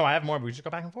know. No, I have more, but we just go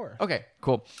back and forth. Okay,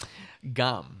 cool.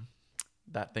 Gum,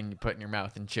 that thing you put in your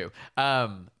mouth and chew.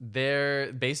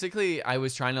 There basically, I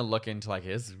was trying to look into like,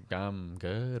 is gum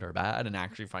good or bad, and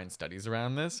actually find studies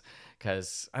around this.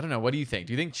 Because I don't know. What do you think?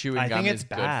 Do you think chewing I gum think is it's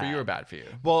good for you or bad for you?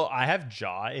 Well, I have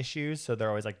jaw issues, so they're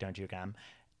always like, don't chew gum.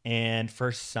 And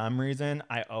for some reason,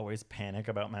 I always panic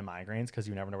about my migraines because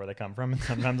you never know where they come from. And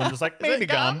sometimes I'm just like, maybe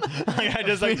gum. Like,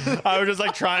 I was just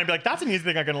like trying to be like, that's an easy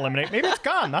thing I can eliminate. Maybe it's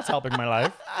gum. That's helping my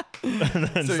life.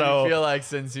 And So you feel like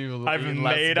since you've I've eaten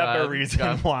less made up a gum- reason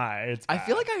gum- why it's I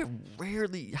feel bad. like I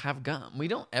rarely have gum. We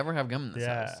don't ever have gum in this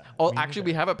Yeah, house. Oh, me actually, neither.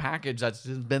 we have a package that's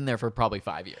just been there for probably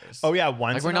 5 years. Oh yeah,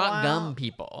 once like we're in a not while- gum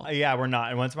people. Yeah, we're not.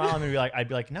 And once in a while, I'd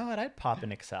be like, you know what? I'd pop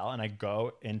an Excel, and I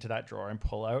go into that drawer and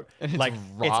pull out And it's like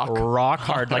rock it's rock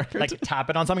hard. hard. Like tap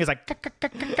it on something. It's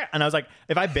like, and I was like,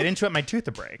 if I bit into it, my tooth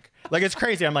would break. Like it's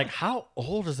crazy. I'm like, how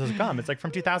old is this gum? It's like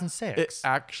from 2006. It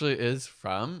actually is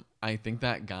from. I think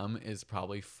that gum is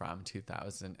probably from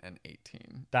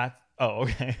 2018. That's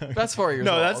okay. That's 4 years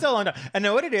No, old. that's still a long time. And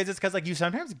know what it is? It's because like you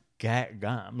sometimes get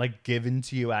gum like given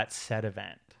to you at said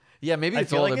event. Yeah, maybe I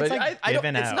it's feel like older, it's, but like, I don't,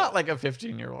 given it's out. not like a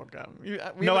 15-year-old gum. We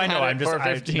No, I haven't know. had I'm it just for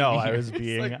 15 I years. was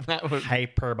being Like, that would-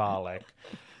 hyperbolic.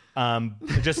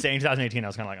 Just saying 2018, I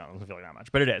was kind of like, oh, I don't feel like that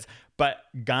much, but it is. But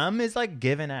gum is like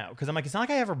given out because I'm like, it's not like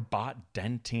I ever bought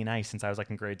Dentine Ice since I was like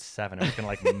in grade 7. I was gonna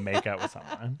like make out with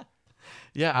someone.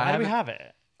 Yeah, Why do we haven't- have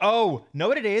it? Oh, know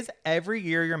what it is? Every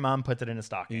year your mom puts it in a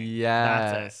stocking.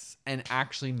 Yes. That's it. And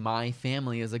actually, my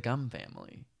family is a gum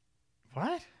family.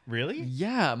 What? Really?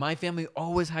 Yeah, my family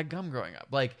always had gum growing up,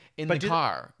 like in the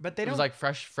car. But they it was don't- like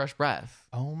fresh breath.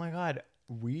 Oh my God.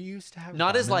 We used to have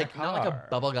Not gum as in the like not like a car.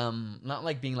 bubble gum, not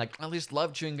like being like I just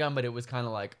love chewing gum, but it was kind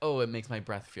of like, oh, it makes my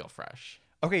breath feel fresh.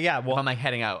 Okay, yeah. Well, If I'm like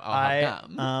heading out, I'll I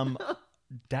have gum.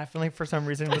 definitely for some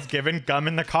reason was given gum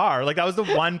in the car. Like that was the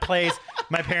one place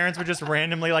my parents would just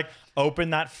randomly like open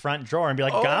that front drawer and be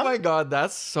like, Oh gum? my god,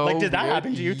 that's so Like, did that weird.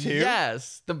 happen to you too?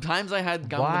 Yes. The times I had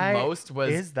gum Why the most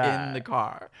was is that? in the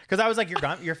car. Because I was like,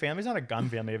 your family's not a gum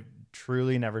family. I've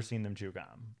truly never seen them chew gum.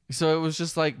 So it was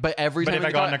just like, but every But time if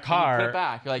I got in a you car- put it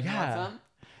back. You're like, Yeah. you want some?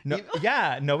 No,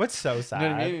 yeah, no, it's so sad. You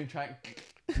know what I mean? You try.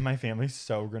 My family's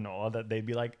so granola that they'd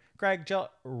be like, Greg, Jill,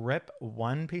 rip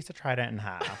one piece of Trident in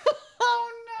half.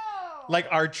 Oh no! Like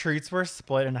our treats were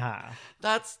split in half.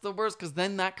 That's the worst because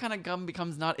then that kind of gum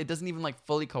becomes not. It doesn't even like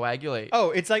fully coagulate. Oh,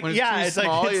 it's like, When yeah, too it's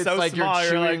small, like, it's so like small.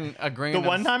 you're You're chewing like, a grain. the of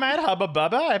one time I had Hubba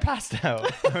Bubba, I passed out.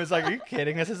 I was like, are you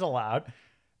kidding? This is allowed.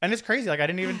 And it's crazy. Like I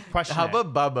didn't even question Hubba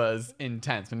it. Bubba's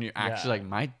intense when you actually Yeah. like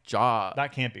my jaw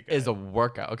That can't be good. is a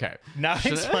workout. Okay. Now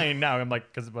Should I- explain. Now I'm like,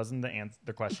 because it wasn't the answer.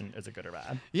 The question, is it good or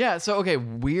bad? Yeah, so okay,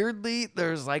 weirdly,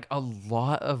 there's like a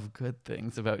lot of good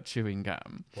things about chewing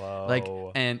gum. Whoa. Like,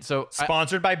 and so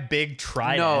Sponsored by Big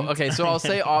Trident. no, okay, so I'll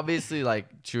say obviously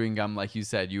like chewing gum, like you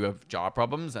said, you have jaw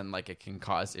problems and like it can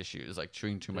cause issues. Like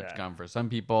chewing too much Yeah. gum for some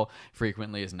people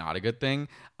frequently is not a good thing.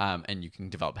 And you can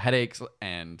develop headaches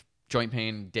and joint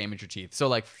pain, damage your teeth. So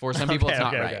like for some people, Okay, it's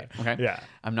not okay, right. okay. Okay. Yeah.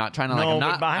 I'm not trying to No,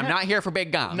 like but I'm not here for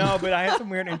big gum. No, but I have some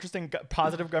weird, interesting,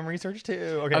 positive gum research too.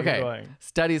 Okay, keep Okay. going.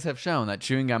 Studies have shown that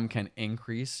chewing gum can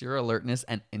increase your alertness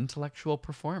and intellectual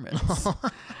performance.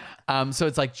 So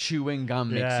it's like chewing gum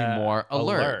makes Yeah, you more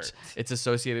alert. alert. It's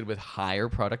associated with higher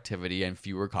productivity and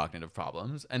fewer cognitive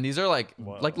problems. And these are like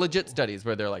legit studies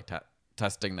where they're like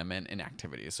testing them in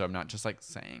activities. So I'm not just like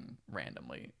saying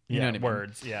randomly. You know what I mean?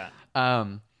 Words. Yeah.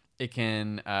 It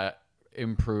can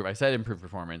improve. I said improve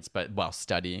performance, but while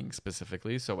studying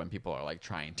specifically. So when people are like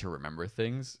trying to remember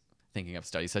things, thinking of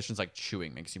study sessions, like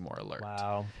chewing makes you more alert.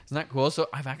 Wow. Isn't that cool? So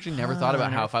I've actually never thought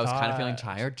about how never if I was kind of feeling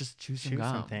thought. tired, just chew some Chew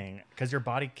gum. something because your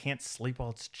body can't sleep while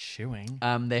it's chewing.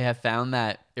 They have found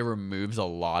that it removes a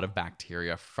lot of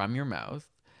bacteria from your mouth.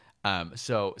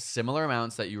 So similar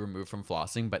amounts that you remove from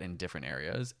flossing, but in different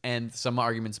areas. And some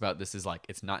arguments about this is like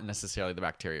it's not necessarily the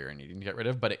bacteria you're needing to get rid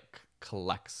of, but it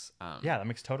collects. Yeah, that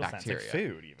makes total sense. bacteria. Like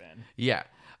food, even. Yeah.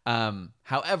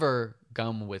 However,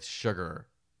 gum with sugar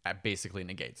basically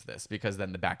negates this because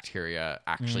then the bacteria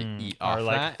actually eat off Or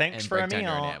like, that thanks and for a break down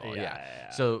your meal. enamel. Yeah, Yeah. yeah.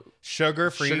 So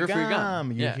Sugar-free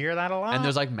gum. You Yeah. hear that a lot. And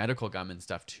there's like medical gum and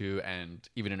stuff too. And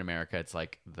even in America, it's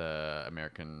like the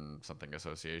American something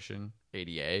association,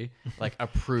 ADA, like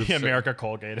approves. the certain- America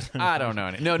Colgate. I don't know.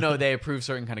 No, they approve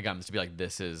certain kind of gums to be like,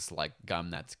 this is like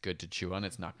gum that's good to chew on.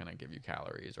 It's not going to give you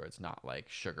calories or it's not like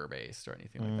sugar based or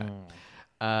anything like that.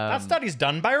 That study's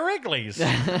done by Wrigley's.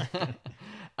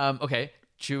 Okay,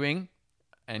 chewing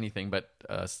anything but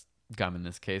gum in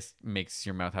this case makes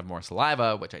your mouth have more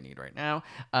saliva, which I need right now,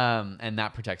 and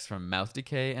that protects from mouth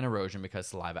decay and erosion because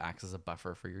saliva acts as a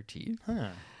buffer for your teeth.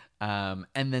 And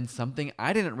then something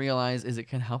I didn't realize is it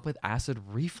can help with acid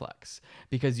reflux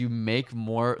because you make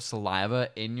more saliva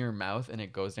in your mouth and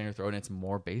it goes down your throat and it's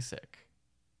more basic.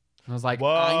 I was like,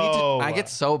 Whoa. I get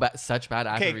such bad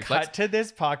acid Okay, reflux. cut to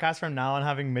this podcast from now on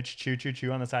having Mitch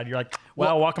chew on the side. You're like,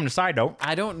 well, welcome to Side Note.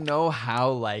 I don't know how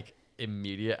like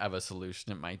immediate of a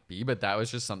solution it might be, but that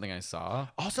was just something I saw.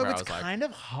 Also, where I it's was like, kind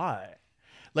of hot.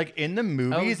 Like in the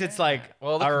movies, it's yeah. like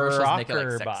Well, the a commercials rocker make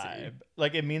it, like, sexy. vibe.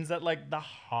 Like it means that like the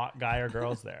hot guy or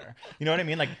girl's there. You know what I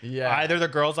mean? Like Yeah. either the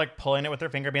girl's like pulling it with her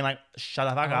finger, being like, "Shut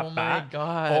the fuck up, Oh my bat,"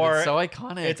 God, or it's so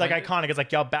iconic. It's like Like- iconic. It's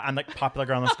like, "Yo, bat," I'm like popular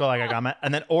girl in the school, like I got my,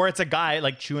 and then or it's a guy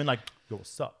like chewing, like, "Yo,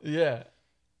 what's up?" yeah,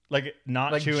 Like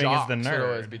not like chewing is jocks the would nerd.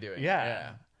 always be doing. Yeah.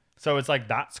 So it's like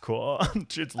that's cool.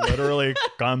 It's literally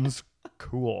gum's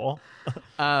cool.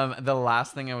 The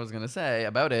last thing I was gonna say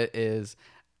about it is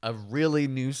a really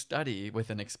new study with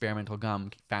an experimental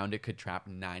gum found it could trap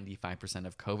 95%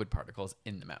 of COVID particles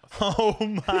in the mouth. Oh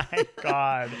my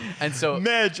god. And so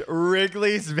Midge,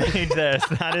 Wrigley's made this.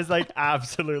 That is like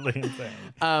absolutely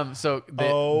insane. So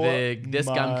Oh this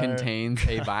gum my contains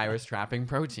a virus trapping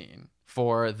protein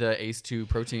for the ACE2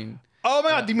 protein Oh my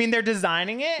god, do you mean they're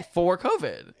designing it? for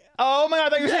COVID. Oh my god, I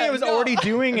thought you were saying it was already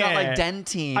doing Not it. like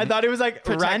dentine. I thought it was like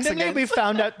protects randomly we against-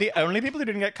 found out the only people who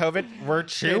didn't get COVID were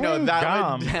chewing that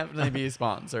gum. would definitely be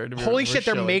sponsored. Holy shit,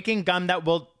 they're showing- making gum that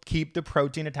will keep the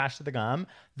protein attached to the gum.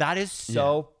 That is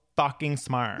so fucking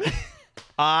smart.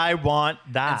 I want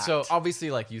that. And so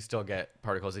obviously, like, you still get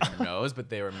particles in your nose, but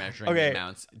they were measuring the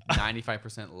amounts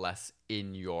 95% less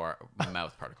in your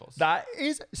mouth particles. That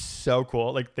is so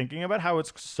cool. Like, thinking about how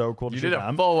it's so cool to You chew did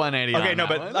gum. a full 180. Okay, on no,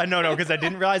 that but one. no, because I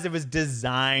didn't realize it was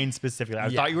designed specifically. I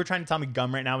thought you were trying to tell me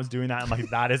gum right now was doing that. I'm like,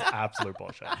 that is absolute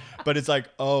bullshit. But it's like,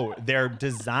 oh, they're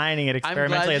designing it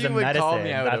experimentally as a you would medicine. call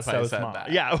me out That's if I so said smart.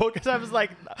 that. Yeah, well, because I was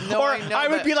like, No, or I know I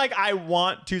would that- be like, I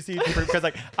want to see proof because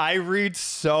like I read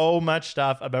so much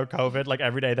stuff about COVID like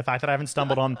every day. The fact that I haven't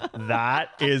stumbled on that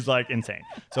is like insane.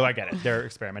 So I get it. They're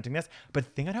experimenting this, but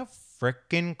think of how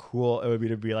freaking cool it would be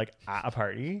to be like at a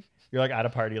party. You're like at a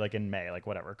party like in May, like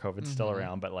whatever, COVID's still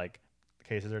around, but like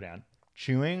cases are down.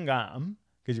 Chewing gum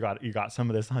because you got some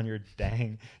of this on your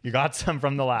you got some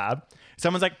from the lab.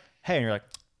 Someone's like, hey, and you're like,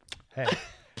 hey,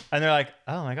 and they're like,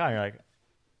 oh my god, and you're like,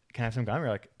 can I have some gum? You're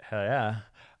like, hell yeah.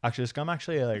 Actually, this gum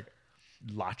actually like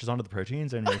latches onto the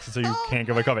proteins and makes it so you can't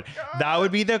get COVID. That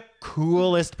would be the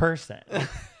coolest person.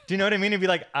 Do you know what I mean? It'd be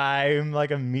like, I'm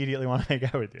like immediately want to make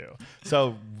out with you.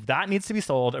 So that needs to be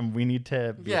sold and we need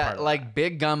to be a part of like that.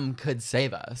 big gum could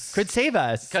save us. Could save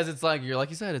us. Because it's like, like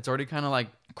you said, it's already kind of like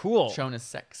cool. shown as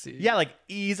sexy. Yeah, like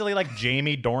easily like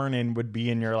Jamie Dornan would be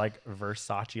in your like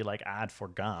Versace like ad for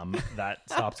gum that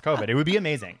stops COVID. It would be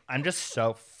amazing. I'm just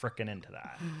so freaking into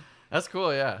that. That's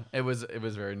cool. Yeah. It was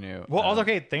very new. Well, also,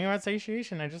 okay, thinking about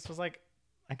satiation, I just was like,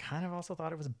 I kind of also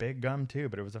thought it was big gum too,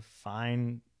 but it was a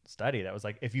fine study that was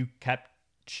like, if you kept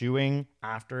chewing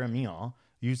after a meal,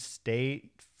 you stay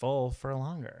full for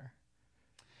longer.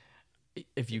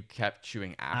 If you kept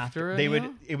chewing after they a would,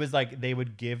 meal? it was like they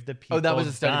would give the people. Oh, that was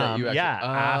a study that you actually-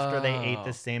 after they ate Oh.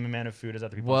 the same amount of food as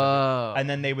other people. Whoa. And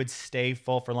then they would stay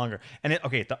full for longer. And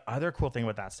the other cool thing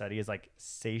with that study is like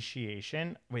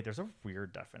satiation. Wait, there's a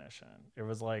weird definition. It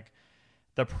was like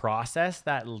the process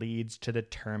that leads to the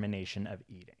termination of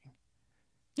eating.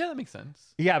 Yeah, that makes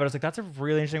sense. Yeah, but it's like that's a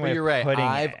really interesting But way you're of right.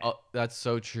 putting it. That's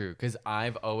so true. Because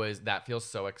I've always, that feels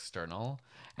so external.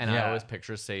 And I Yeah. always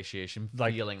picture satiation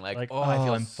Like- feeling like, like, oh, I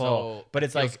feel I'm full. so, But it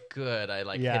it's feels like- good. I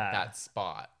like Yeah. hit that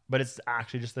spot. But it's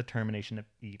actually just the termination of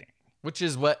eating. Which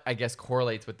is what I guess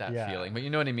correlates with that Yeah. feeling. But you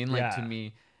know what I mean? Like to Yeah.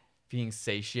 me, being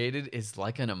satiated is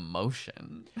like an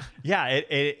emotion.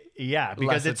 Yeah, because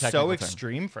Less a it's so technical term.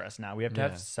 extreme for us now. We have to Yeah.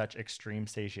 have such extreme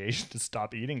satiation to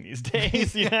stop eating these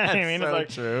days. You know what I mean? so It's like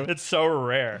true. It's so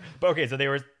rare. But okay, so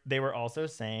they were also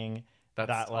saying That's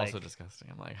that like also disgusting.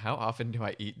 I'm like, how often do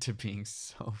I eat to being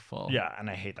so full? yeah, and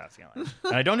I hate that feeling.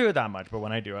 And I don't do it that much, but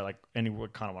when I do, I like and you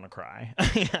would kind of want to cry.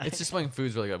 It's just when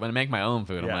food's really good. When I make my own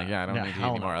food, I'm like, I don't need to eat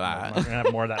hell any more of no. that. I'm gonna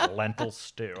have more of that lentil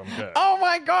stew. I'm good. Oh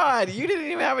my god, you didn't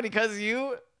even have it because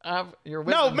you have your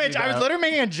No, wisdom Mitch, teeth I was out. literally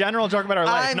making a general joke about our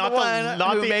life, I'm not the one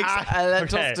not who the makes act- a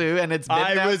lentil okay. stew, and it's been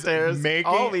I was downstairs making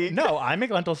all week. No, I make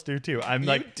lentil stew too. I'm You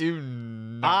like do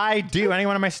not. I do. Any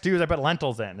one of my stews, I put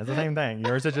lentils in. It's the same thing.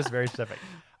 Yours is just very specific.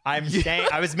 I'm saying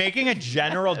I was making a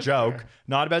general joke,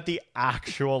 not about the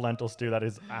actual lentil stew that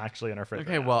is actually in our fridge.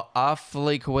 Okay, right now. well,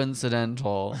 awfully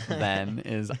coincidental then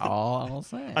is all I'll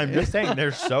say. I'm just saying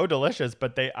they're so delicious,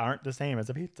 but they aren't the same as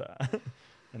a pizza,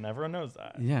 and everyone knows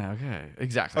that. Yeah, okay.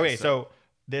 Exactly. Okay, so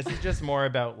this is just more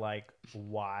about like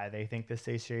why they think the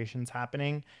satiation's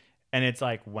happening. And it's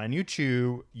like when you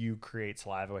chew, you create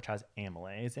saliva, which has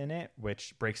amylase in it,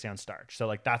 which breaks down starch. So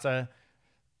like that's a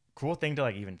cool thing to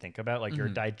like even think about, like your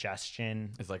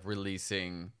digestion. it's like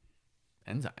releasing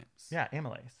enzymes. Yeah,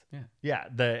 amylase. Yeah. Yeah.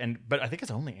 But I think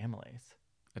it's only amylase.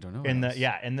 I don't know. In what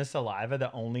else. in the saliva,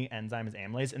 the only enzyme is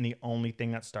amylase, and the only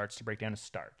thing that starts to break down is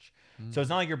starch. So it's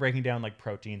not like you're breaking down like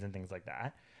proteins and things like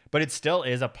that, but it still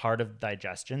is a part of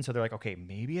digestion. So they're like, okay,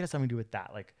 maybe it has something to do with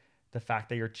that, like the fact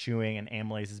that you're chewing and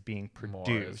amylase is being More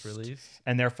produced, is released.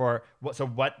 and therefore,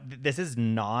 this is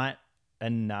not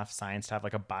enough science to have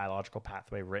like a biological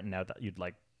pathway written out that you'd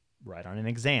like write on an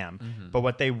exam. But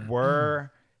what they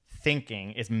were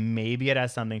thinking is maybe it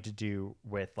has something to do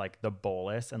with like the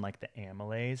bolus and like the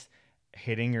amylase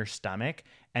hitting your stomach,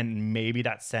 and maybe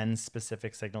that sends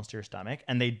specific signals to your stomach.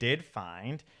 And they did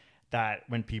find that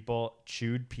when people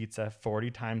chewed pizza 40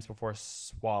 times before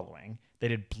swallowing, they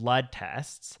did blood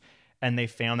tests, and they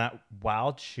found that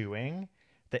while chewing,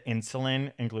 the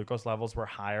insulin and glucose levels were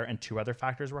higher, and two other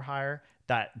factors were higher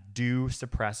that do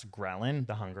suppress ghrelin,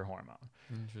 the hunger hormone.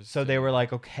 So they were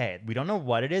like, okay, we don't know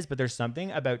what it is, but there's something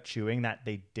about chewing that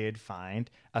they did find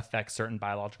affects certain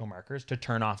biological markers to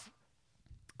turn off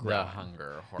the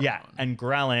hunger hormone. Yeah, and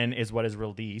ghrelin is what is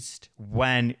released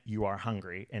when you are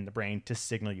hungry in the brain to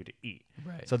signal you to eat.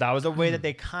 Right. So that was a way that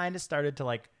they kind of started to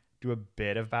like do a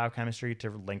bit of biochemistry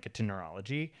to link it to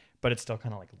neurology, but it's still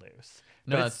kind of like loose.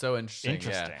 No, But that's so interesting.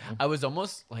 interesting. Yeah. I was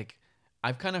almost like,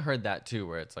 I've kind of heard that too,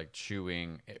 where it's like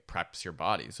chewing, it preps your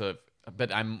body. So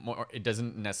but it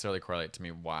doesn't necessarily correlate to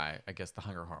me why. I guess the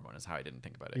hunger hormone is how I didn't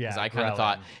think about it. Because I kind of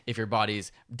thought if your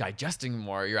body's digesting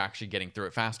more, you're actually getting through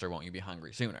it faster. Won't you be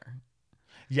hungry sooner?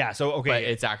 Yeah. So, okay. But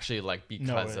it's actually like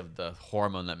because of the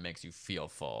hormone that makes you feel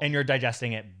full. And you're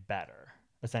digesting it better,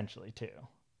 essentially, too.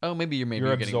 Oh, maybe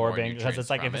you're absorbing, because it's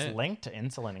like if it's linked to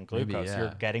insulin and glucose,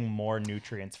 you're getting more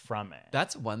nutrients from it.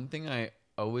 That's one thing I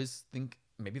always think.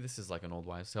 Maybe this is like an old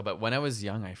wives' tale, but when I was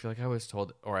young, I feel like I was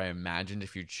told, or I imagined,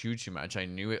 if you chew too much, I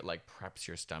knew it like preps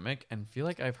your stomach, and feel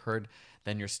like I've heard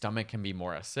then your stomach can be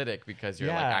more acidic because you're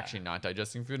like actually not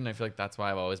digesting food, and I feel like that's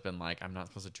why I've always been like, I'm not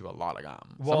supposed to chew a lot of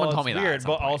gum. Well, Someone told me weird, that.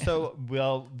 But also,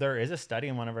 there is a study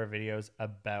in one of our videos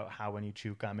about how when you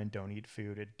chew gum and don't eat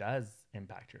food, it does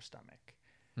impact your stomach.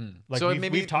 Like so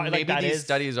maybe these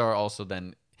studies are also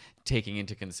then taking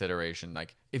into consideration,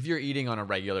 like if you're eating on a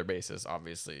regular basis,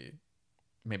 obviously.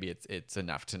 Maybe it's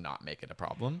enough to not make it a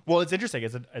problem. Well, it's interesting.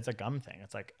 It's a gum thing.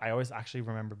 It's like I always actually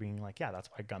remember being like, yeah,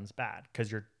 that's why gum's bad,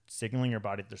 because you're signaling your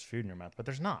body that there's food in your mouth, but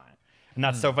there's not. And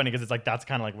that's so funny because it's like that's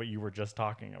kind of like what you were just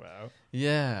talking about.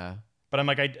 Yeah. But I'm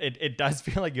like, it does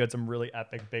feel like you had some really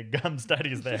epic big gum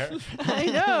studies there. I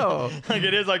know. Like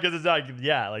it is like, cause it's like,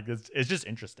 yeah, like it's just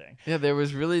interesting. Yeah, there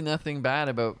was really nothing bad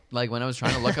about, like when I was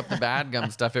trying to look up the bad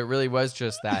gum stuff, it really was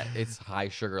just that it's high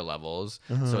sugar levels.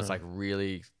 So it's like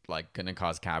really like going to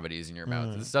cause cavities in your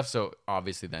mouth and stuff. So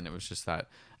obviously then it was just that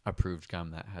approved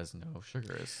gum that has no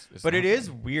sugar. But it is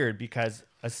weird because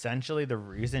essentially the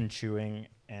reason chewing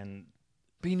and...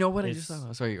 But you know what I just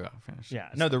thought? Sorry, you go. Finish. Yeah.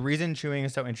 No, the reason chewing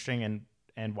is so interesting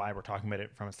and why we're talking about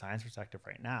it from a science perspective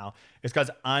right now is because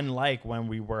unlike when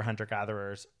we were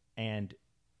hunter-gatherers and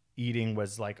eating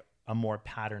was like a more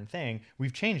pattern thing,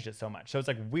 we've changed it so much. So it's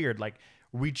like weird. Like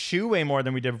we chew way more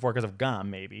than we did before because of gum,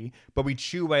 maybe, but we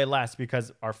chew way less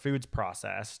because our food's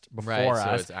processed before us,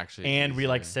 so it's actually and we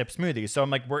like sip smoothies. So I'm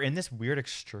like, we're in this weird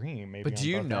extreme. Maybe. But do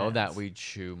you know that we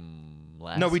chew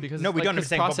less? No, we because we don't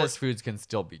understand. Processed foods can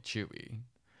still be chewy.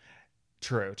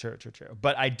 True.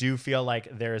 But I do feel like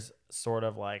there's sort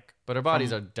of like... But our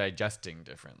bodies are digesting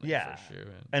differently. Yeah. For sure.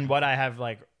 And what I have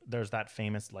like... There's that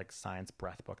famous like science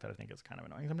breath book that I think is kind of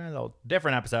annoying. Sometimes a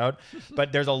different episode.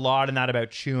 But there's a lot in that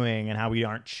about chewing and how we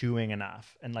aren't chewing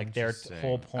enough. And like their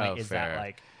whole point is that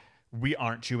like we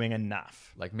aren't chewing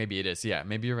enough. Like maybe it is. Yeah,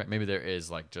 maybe you're right. Maybe there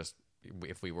is like just...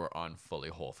 If we were on fully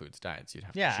whole foods diets, you'd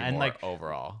have to chew and more like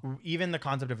overall. Even the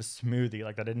concept of a smoothie,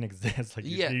 like that didn't exist. Like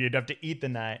you'd have to eat the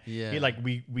nut. Yeah. Like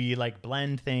we like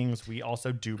blend things. We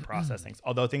also do process things.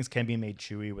 Although things can be made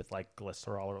chewy with like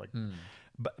glycerol or like,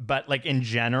 but like in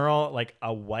general, like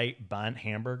a white bun,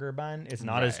 hamburger bun is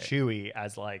not as chewy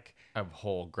as like a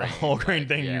whole grain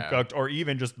thing you cooked, or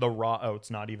even just the raw oats,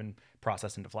 not even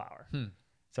processed into flour.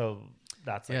 So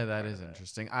that's like that is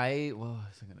interesting. What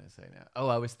was I gonna say now? Oh,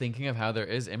 I was thinking of how there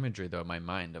is imagery though in my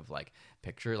mind of like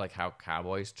picture like how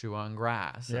cowboys chew on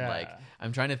grass. And like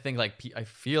I'm trying to think like I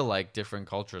feel like different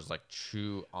cultures like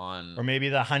chew on, or maybe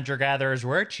the hunter gatherers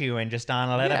were chewing just on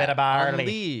a little bit of barley, on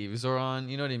leaves, or on,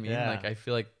 you know what I mean? Like I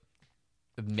feel like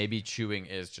maybe chewing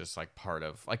is just like part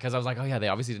of like, because I was like, oh yeah, they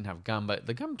obviously didn't have gum, but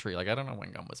the gum tree, like I don't know when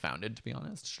gum was founded, to be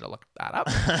honest. Should have looked that up.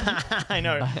 I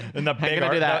know. In the big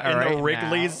the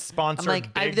Wrigley's sponsored, I'm like,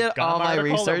 I did all my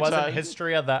research. It wasn't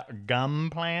history of the gum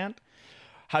plant.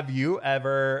 Have you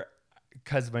ever?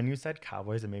 Because when you said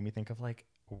cowboys, it made me think of like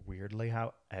weirdly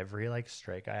how every like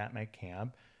straight guy at my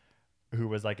camp who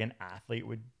was like an athlete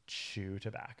would chew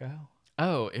tobacco.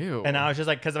 Oh, ew. And I was just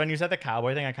like, because when you said the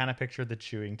cowboy thing, I kind of pictured the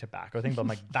chewing tobacco thing, but I'm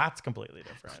like, that's completely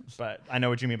different. But I know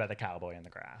what you mean by the cowboy and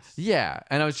the grass. Yeah.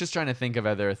 And I was just trying to think of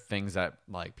other things that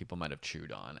like people might have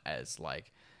chewed on as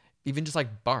like, even just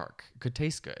like bark could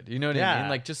taste good. You know what I mean?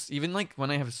 Like just even like when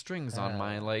I have strings on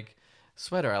my like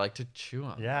sweater, I like to chew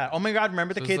on. Yeah. Oh my God.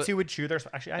 Remember the kids who would chew their...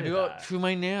 Actually, I do chew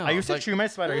my nails. I used to chew my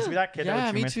sweater. I used to be that kid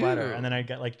that would chew my sweater. And then I'd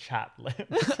get like chapped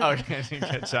lips. Okay. You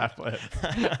get chapped lips.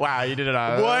 Wow. You did it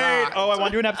on... Wait. Oh, I want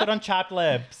to do an episode on chapped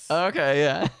lips. Okay.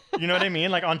 Yeah. You know what I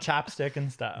mean? Like on chapstick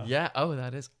and stuff. Yeah. Oh,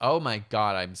 that is... Oh my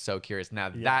God. I'm so curious. Now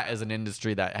that is an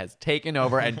industry that has taken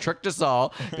over and tricked us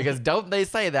all, because don't they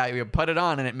say that you put it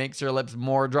on and it makes your lips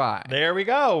more dry? There we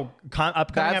go.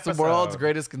 Upcoming That's the world's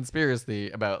greatest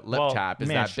conspiracy about lip tap is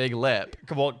Mitch, that big lip.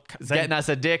 Well, it's getting us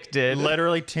addicted.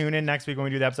 Literally tune in next week when we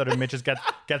do the episode and Mitch just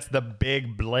gets the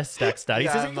big bliss tech study.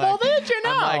 Yeah, He says, well, did you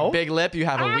know? I'm like, big lip, you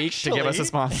have a week to give us a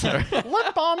sponsor.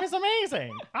 Lip balm is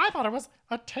amazing. I thought it was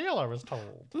a tale I was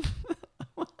told.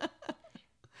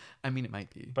 I mean, it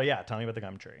might be. But yeah, tell me about the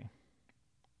gum tree.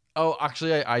 Oh,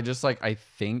 actually, I just like, I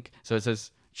think, so it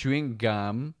says chewing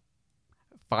gum,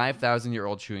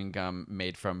 5,000-year-old chewing gum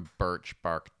made from birch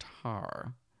bark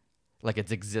tar. Like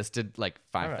it's existed like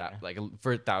 5,000 like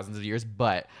for thousands of years,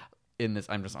 but in this,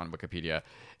 I'm just on Wikipedia, it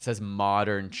says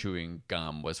modern chewing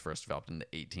gum was first developed in the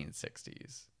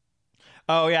 1860s.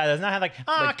 Oh yeah, doesn't that have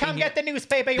like come get the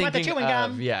newspaper, you want the chewing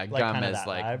gum? Yeah, like, gum is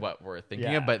like vibe. What we're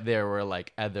thinking of, but there were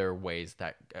like other ways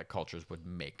that cultures would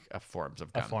make forms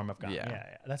of gum. A form of gum.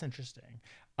 Yeah. That's interesting.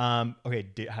 Okay,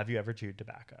 have you ever chewed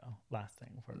tobacco? Last thing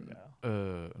before we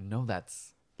go. No,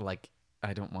 that's like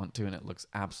I don't want to, and it looks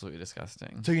absolutely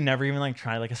disgusting. So you never even like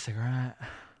tried like a cigarette?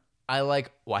 I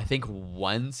think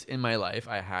once in my life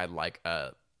I had like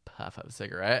a puff of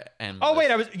cigarette and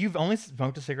you've only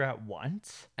smoked a cigarette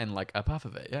once? And like a puff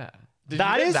of it, yeah.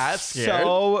 That is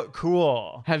so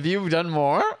cool. Have you done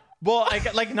more? Well,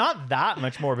 like not that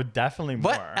much more, but definitely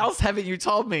more. What else haven't you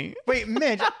told me? Wait,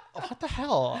 Midge, what the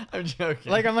hell? I'm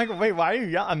joking. Like, I'm like, wait, why are you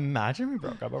yelling? Imagine we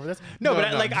broke up over this. No,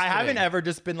 but like, I haven't ever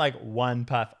just been like one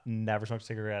puff, never smoked a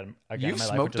cigarette again. You've in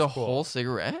my smoked life, a whole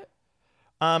cigarette?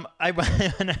 I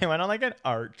went on like an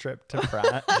art trip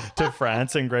to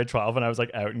France in grade 12 when I was like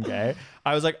out and gay.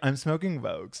 I was like, I'm smoking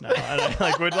Vogues now. And I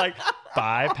like would like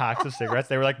buy packs of cigarettes.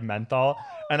 They were like menthol.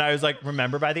 And I was like,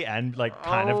 remember by the end, like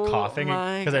kind of coughing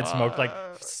because I'd smoked like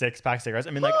 6 packs of cigarettes.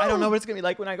 I mean, like, I don't know what it's going to be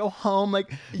like when I go home.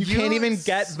 Like, you can't even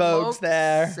get Vogues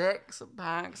there. 6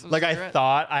 packs of like, cigarettes? I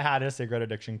thought I had a cigarette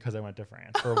addiction because I went to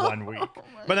France for 1 week.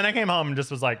 But then I came home and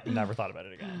just was like, never thought about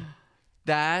it again.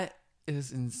 That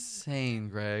is insane,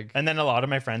 Greg. And then a lot of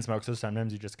my friends smoke, so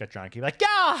sometimes you just get drunk. You're like, yeah,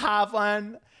 I'll have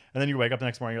one. And then you wake up the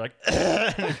next morning, you're like,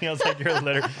 and it feels like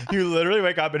you literally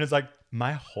wake up and it's like,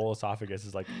 my whole esophagus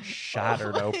is like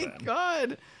shattered open. Oh my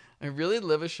God. I really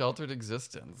live a sheltered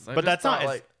existence. But that's not,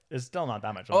 like, it's still not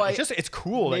that much. It's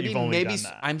cool that you've only done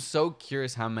that. I'm so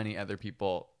curious how many other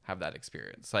people have that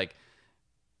experience. Like,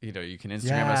 you know, you can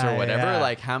Instagram us or whatever. Yeah.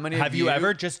 Like, how many have you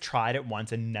ever just tried it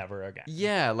once and never again?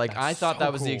 Yeah, like I thought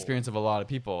that was the experience of a lot of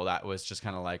people. That was just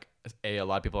kind of like a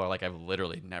lot of people are like, I've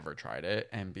literally never tried it,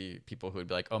 and people who would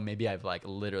be like, oh, maybe I've like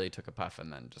literally took a puff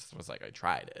and then just was like, I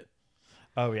tried it.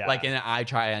 Oh yeah, like and I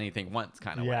try anything once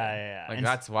kind of way. Yeah. Like and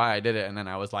that's why I did it, and then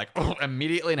I was like, oh,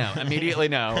 immediately no, immediately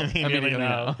no, immediately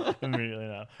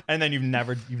no. And then you've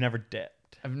never dipped.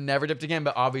 I've never dipped again,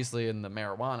 but obviously in the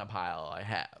marijuana pile I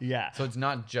have. Yeah. So it's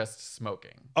not just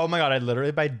smoking. Oh my God, I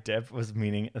literally by dip was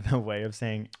meaning the way of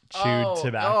saying chewed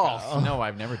tobacco. Oh, no,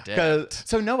 I've never dipped.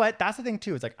 So know what? That's the thing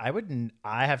too. It's like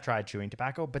I have tried chewing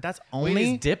tobacco, but that's only...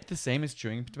 Wait, is dip the same as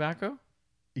chewing tobacco?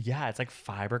 Yeah, it's like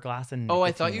fiberglass and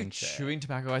I thought chewing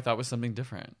tobacco I thought was something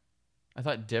different. I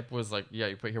thought dip was like, yeah,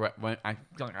 you put here when I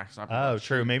feel like I stopped. Oh,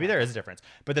 true. Maybe there is a difference.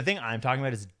 But the thing I'm talking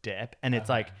about is dip, and it's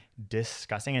like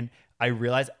disgusting. And I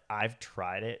realize I've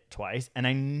tried it twice, and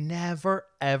I never,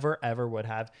 ever, ever would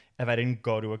have if I didn't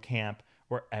go to a camp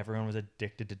where everyone was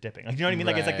addicted to dipping. Like, you know what I mean?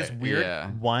 Like, it's like this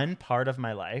weird one part of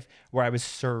my life where I was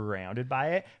surrounded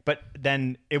by it. But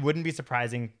then it wouldn't be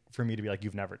surprising for me to be like,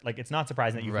 you've never, like, it's not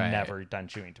surprising that you've never done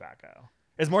chewing tobacco.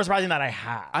 It's more surprising that I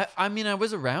have. I mean, I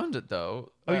was around it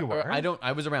though. Oh, you were?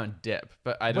 I was around dip,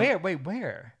 but I don't.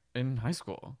 Where? In high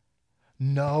school.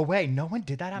 No way. No one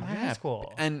did that at my high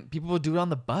school. And people would do it on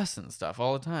the bus and stuff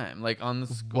all the time. Like on the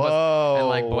school bus. And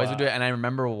like boys would do it. And I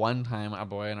remember one time a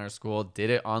boy in our school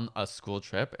did it on a school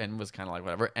trip and was kind of like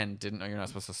whatever and didn't know you're not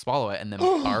supposed to swallow it and then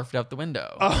barfed out the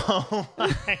window. Oh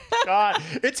my God.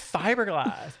 It's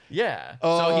fiberglass. Yeah.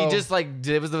 So he just like,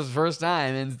 it was the first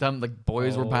time and some like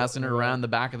boys were passing it around the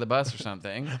back of the bus or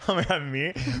something. Oh my God,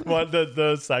 me? Well,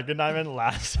 the second time and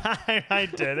last time I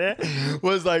did it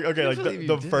was like, okay, like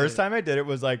the first time I did it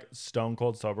was like stone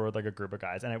cold sober with like a group of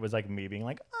guys, and it was like me being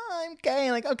like, oh, I'm gay,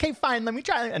 like, okay, fine, let me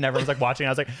try it. And everyone was like watching. I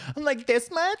was like, I'm like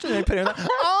this much, and I put it in like,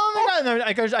 oh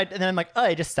my God, and then I'm like, oh,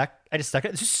 I just stuck it.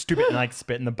 It's just stupid, and like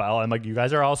spit in the bell. I'm like, you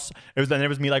guys are all. It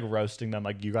was me like roasting them,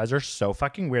 like, you guys are so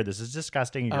fucking weird. This is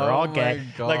disgusting. You're all gay.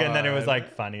 Like, and then it was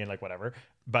like funny and like whatever.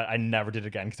 But I never did it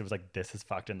again because it was like, this is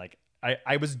fucked. And like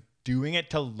I was doing it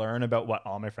to learn about what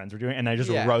all my friends were doing, and I just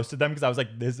roasted them because I was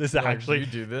like, this is actually you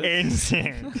do this?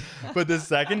 insane. But the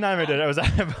second time I did it, I was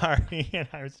at a party and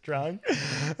I was drunk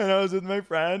and I was with my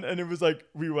friend, and it was like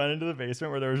we went into the basement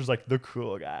where there was just like the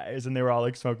cool guys, and they were all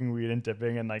like smoking weed and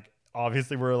dipping, and like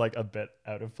obviously we're like a bit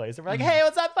out of place, and we're like, hey,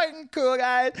 what's up, fucking cool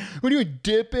guys, what are you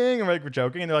dipping? And we're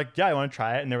joking, and they're like, yeah, I want to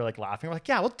try it. And they were like laughing. We're like,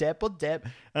 yeah, we'll dip.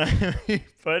 And we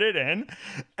put it in,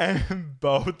 and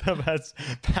both of us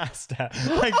passed out.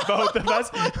 Like, both of us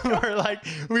were like,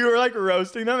 we were like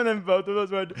roasting them, and then both of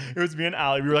us went, it was me and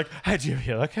Allie, we were like, how'd you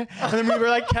feel? Okay. And then we were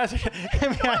like, and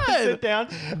we had to sit down,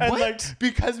 and like,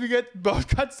 because we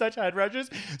both got such head rushes,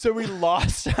 so we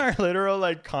lost our literal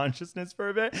like consciousness for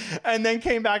a bit, and then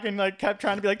came back and like kept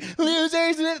trying to be like,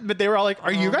 losers, but they were all like,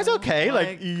 are you guys okay?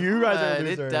 Like, you guys are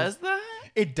losers. It does that?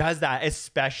 It does that,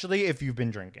 especially if you've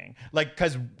been drinking. Like,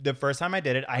 because the first time I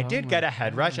did it, I did get a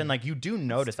head rush, and like you do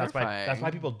notice that's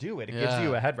why people do it. It gives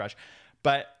you a head rush.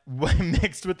 But when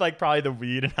mixed with like probably the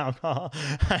weed and alcohol,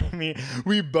 I mean,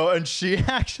 we both, and she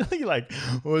actually like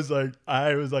was like,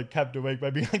 I was like kept awake by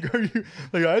being like, are you,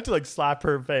 like I had to like slap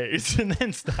her face and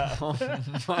then stuff. Oh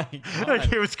my God.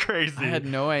 Like it was crazy. I had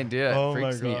no idea. It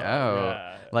freaks me out.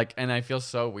 Yeah. Like, and I feel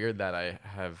so weird that I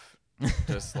have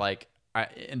just like,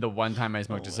 in the one time I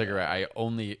smoked a cigarette, I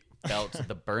only felt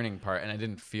the burning part, and I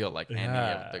didn't feel like any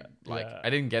of the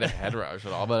I didn't get a head rush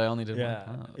at all, but I only did one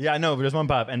puff. Yeah, no, but just one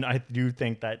puff, and I do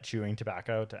think that chewing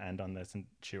tobacco, to end on this, and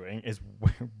chewing is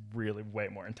really way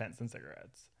more intense than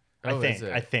cigarettes.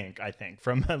 I think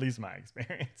from at least my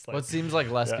experience. Like, well, it seems like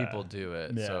less people do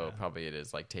it, so probably it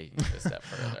is like taking it a step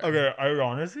further. Okay, I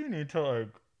honestly need to like.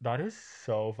 That is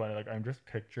so funny. Like I'm just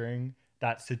picturing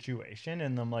that situation,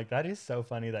 and I'm like, that is so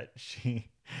funny that she.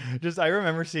 I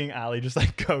remember seeing Allie just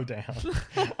like go down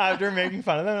after making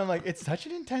fun of them. I'm like, it's such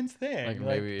an intense thing. Like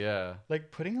maybe,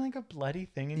 like putting like a bloody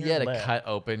thing in your lip. to cut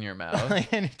open your mouth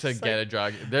to get a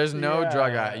drug. There's no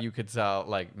drug you could sell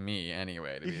like me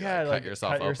anyway. To be cut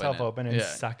yourself open and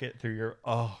suck it through your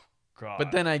God.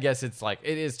 But then I guess it's like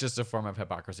it is just a form of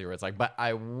hypocrisy where it's like, but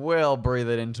I will breathe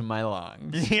it into my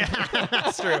lungs. Yeah,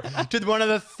 that's true. To one of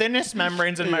the thinnest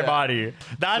membranes in my body.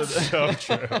 That's so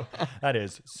true. That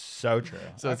is so true.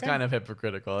 So it's kind of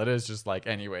hypocritical. It is just like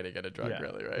any way to get a drug,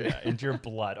 really, right? Yeah, into your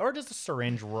blood, or just a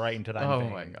syringe right into that. Oh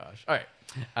my gosh! All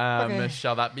right,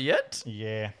 shall that be it?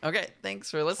 Yeah. Okay.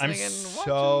 Thanks for listening. I'm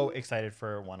so excited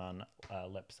for one on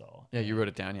Lipsil. Yeah, you wrote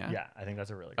it down. Yeah. Yeah, I think that's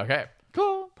a really good Okay.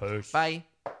 Cool. Push. Bye.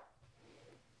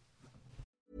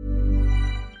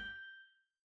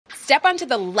 Step onto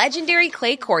the legendary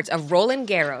clay courts of Roland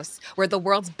Garros, where the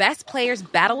world's best players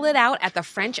battle it out at the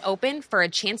French Open for a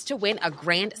chance to win a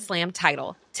Grand Slam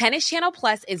title. Tennis Channel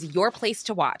Plus is your place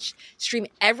to watch. Stream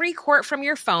every court from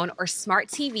your phone or smart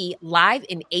TV live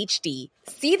in HD.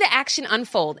 See the action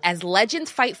unfold as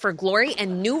legends fight for glory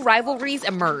and new rivalries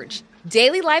emerge.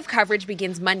 Daily live coverage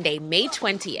begins Monday, May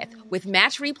 20th, with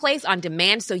match replays on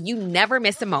demand so you never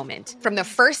miss a moment. From the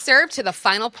first serve to the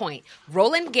final point,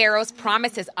 Roland Garros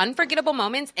promises unforgettable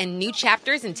moments and new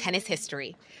chapters in tennis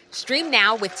history. Stream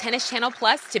now with Tennis Channel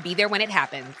Plus to be there when it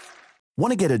happens.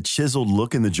 Want to get a chiseled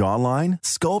look in the jawline?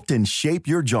 Sculpt and shape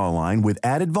your jawline with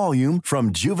added volume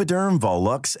from Juvederm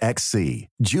Volux XC.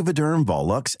 Juvederm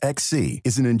Volux XC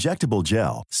is an injectable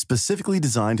gel specifically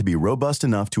designed to be robust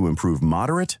enough to improve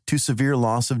moderate to severe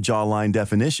loss of jawline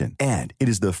definition. And it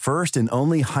is the first and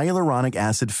only hyaluronic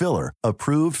acid filler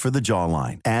approved for the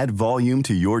jawline. Add volume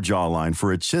to your jawline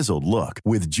for a chiseled look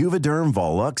with Juvederm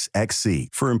Volux XC.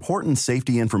 For important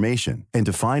safety information and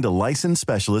to find a licensed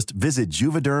specialist, visit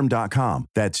Juvederm.com.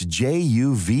 That's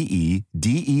Juvederm.com.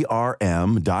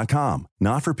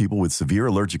 Not for people with severe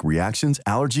allergic reactions,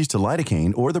 allergies to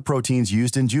lidocaine, or the proteins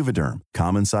used in Juvederm.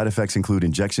 Common side effects include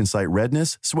injection site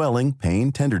redness, swelling,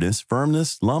 pain, tenderness,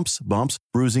 firmness, lumps, bumps,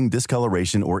 bruising,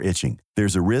 discoloration, or itching.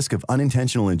 There's a risk of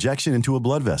unintentional injection into a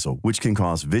blood vessel, which can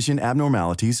cause vision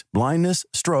abnormalities, blindness,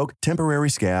 stroke, temporary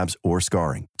scabs, or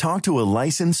scarring. Talk to a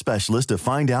licensed specialist to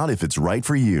find out if it's right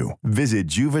for you. Visit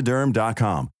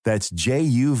Juvederm.com. That's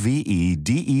Juvederm.com.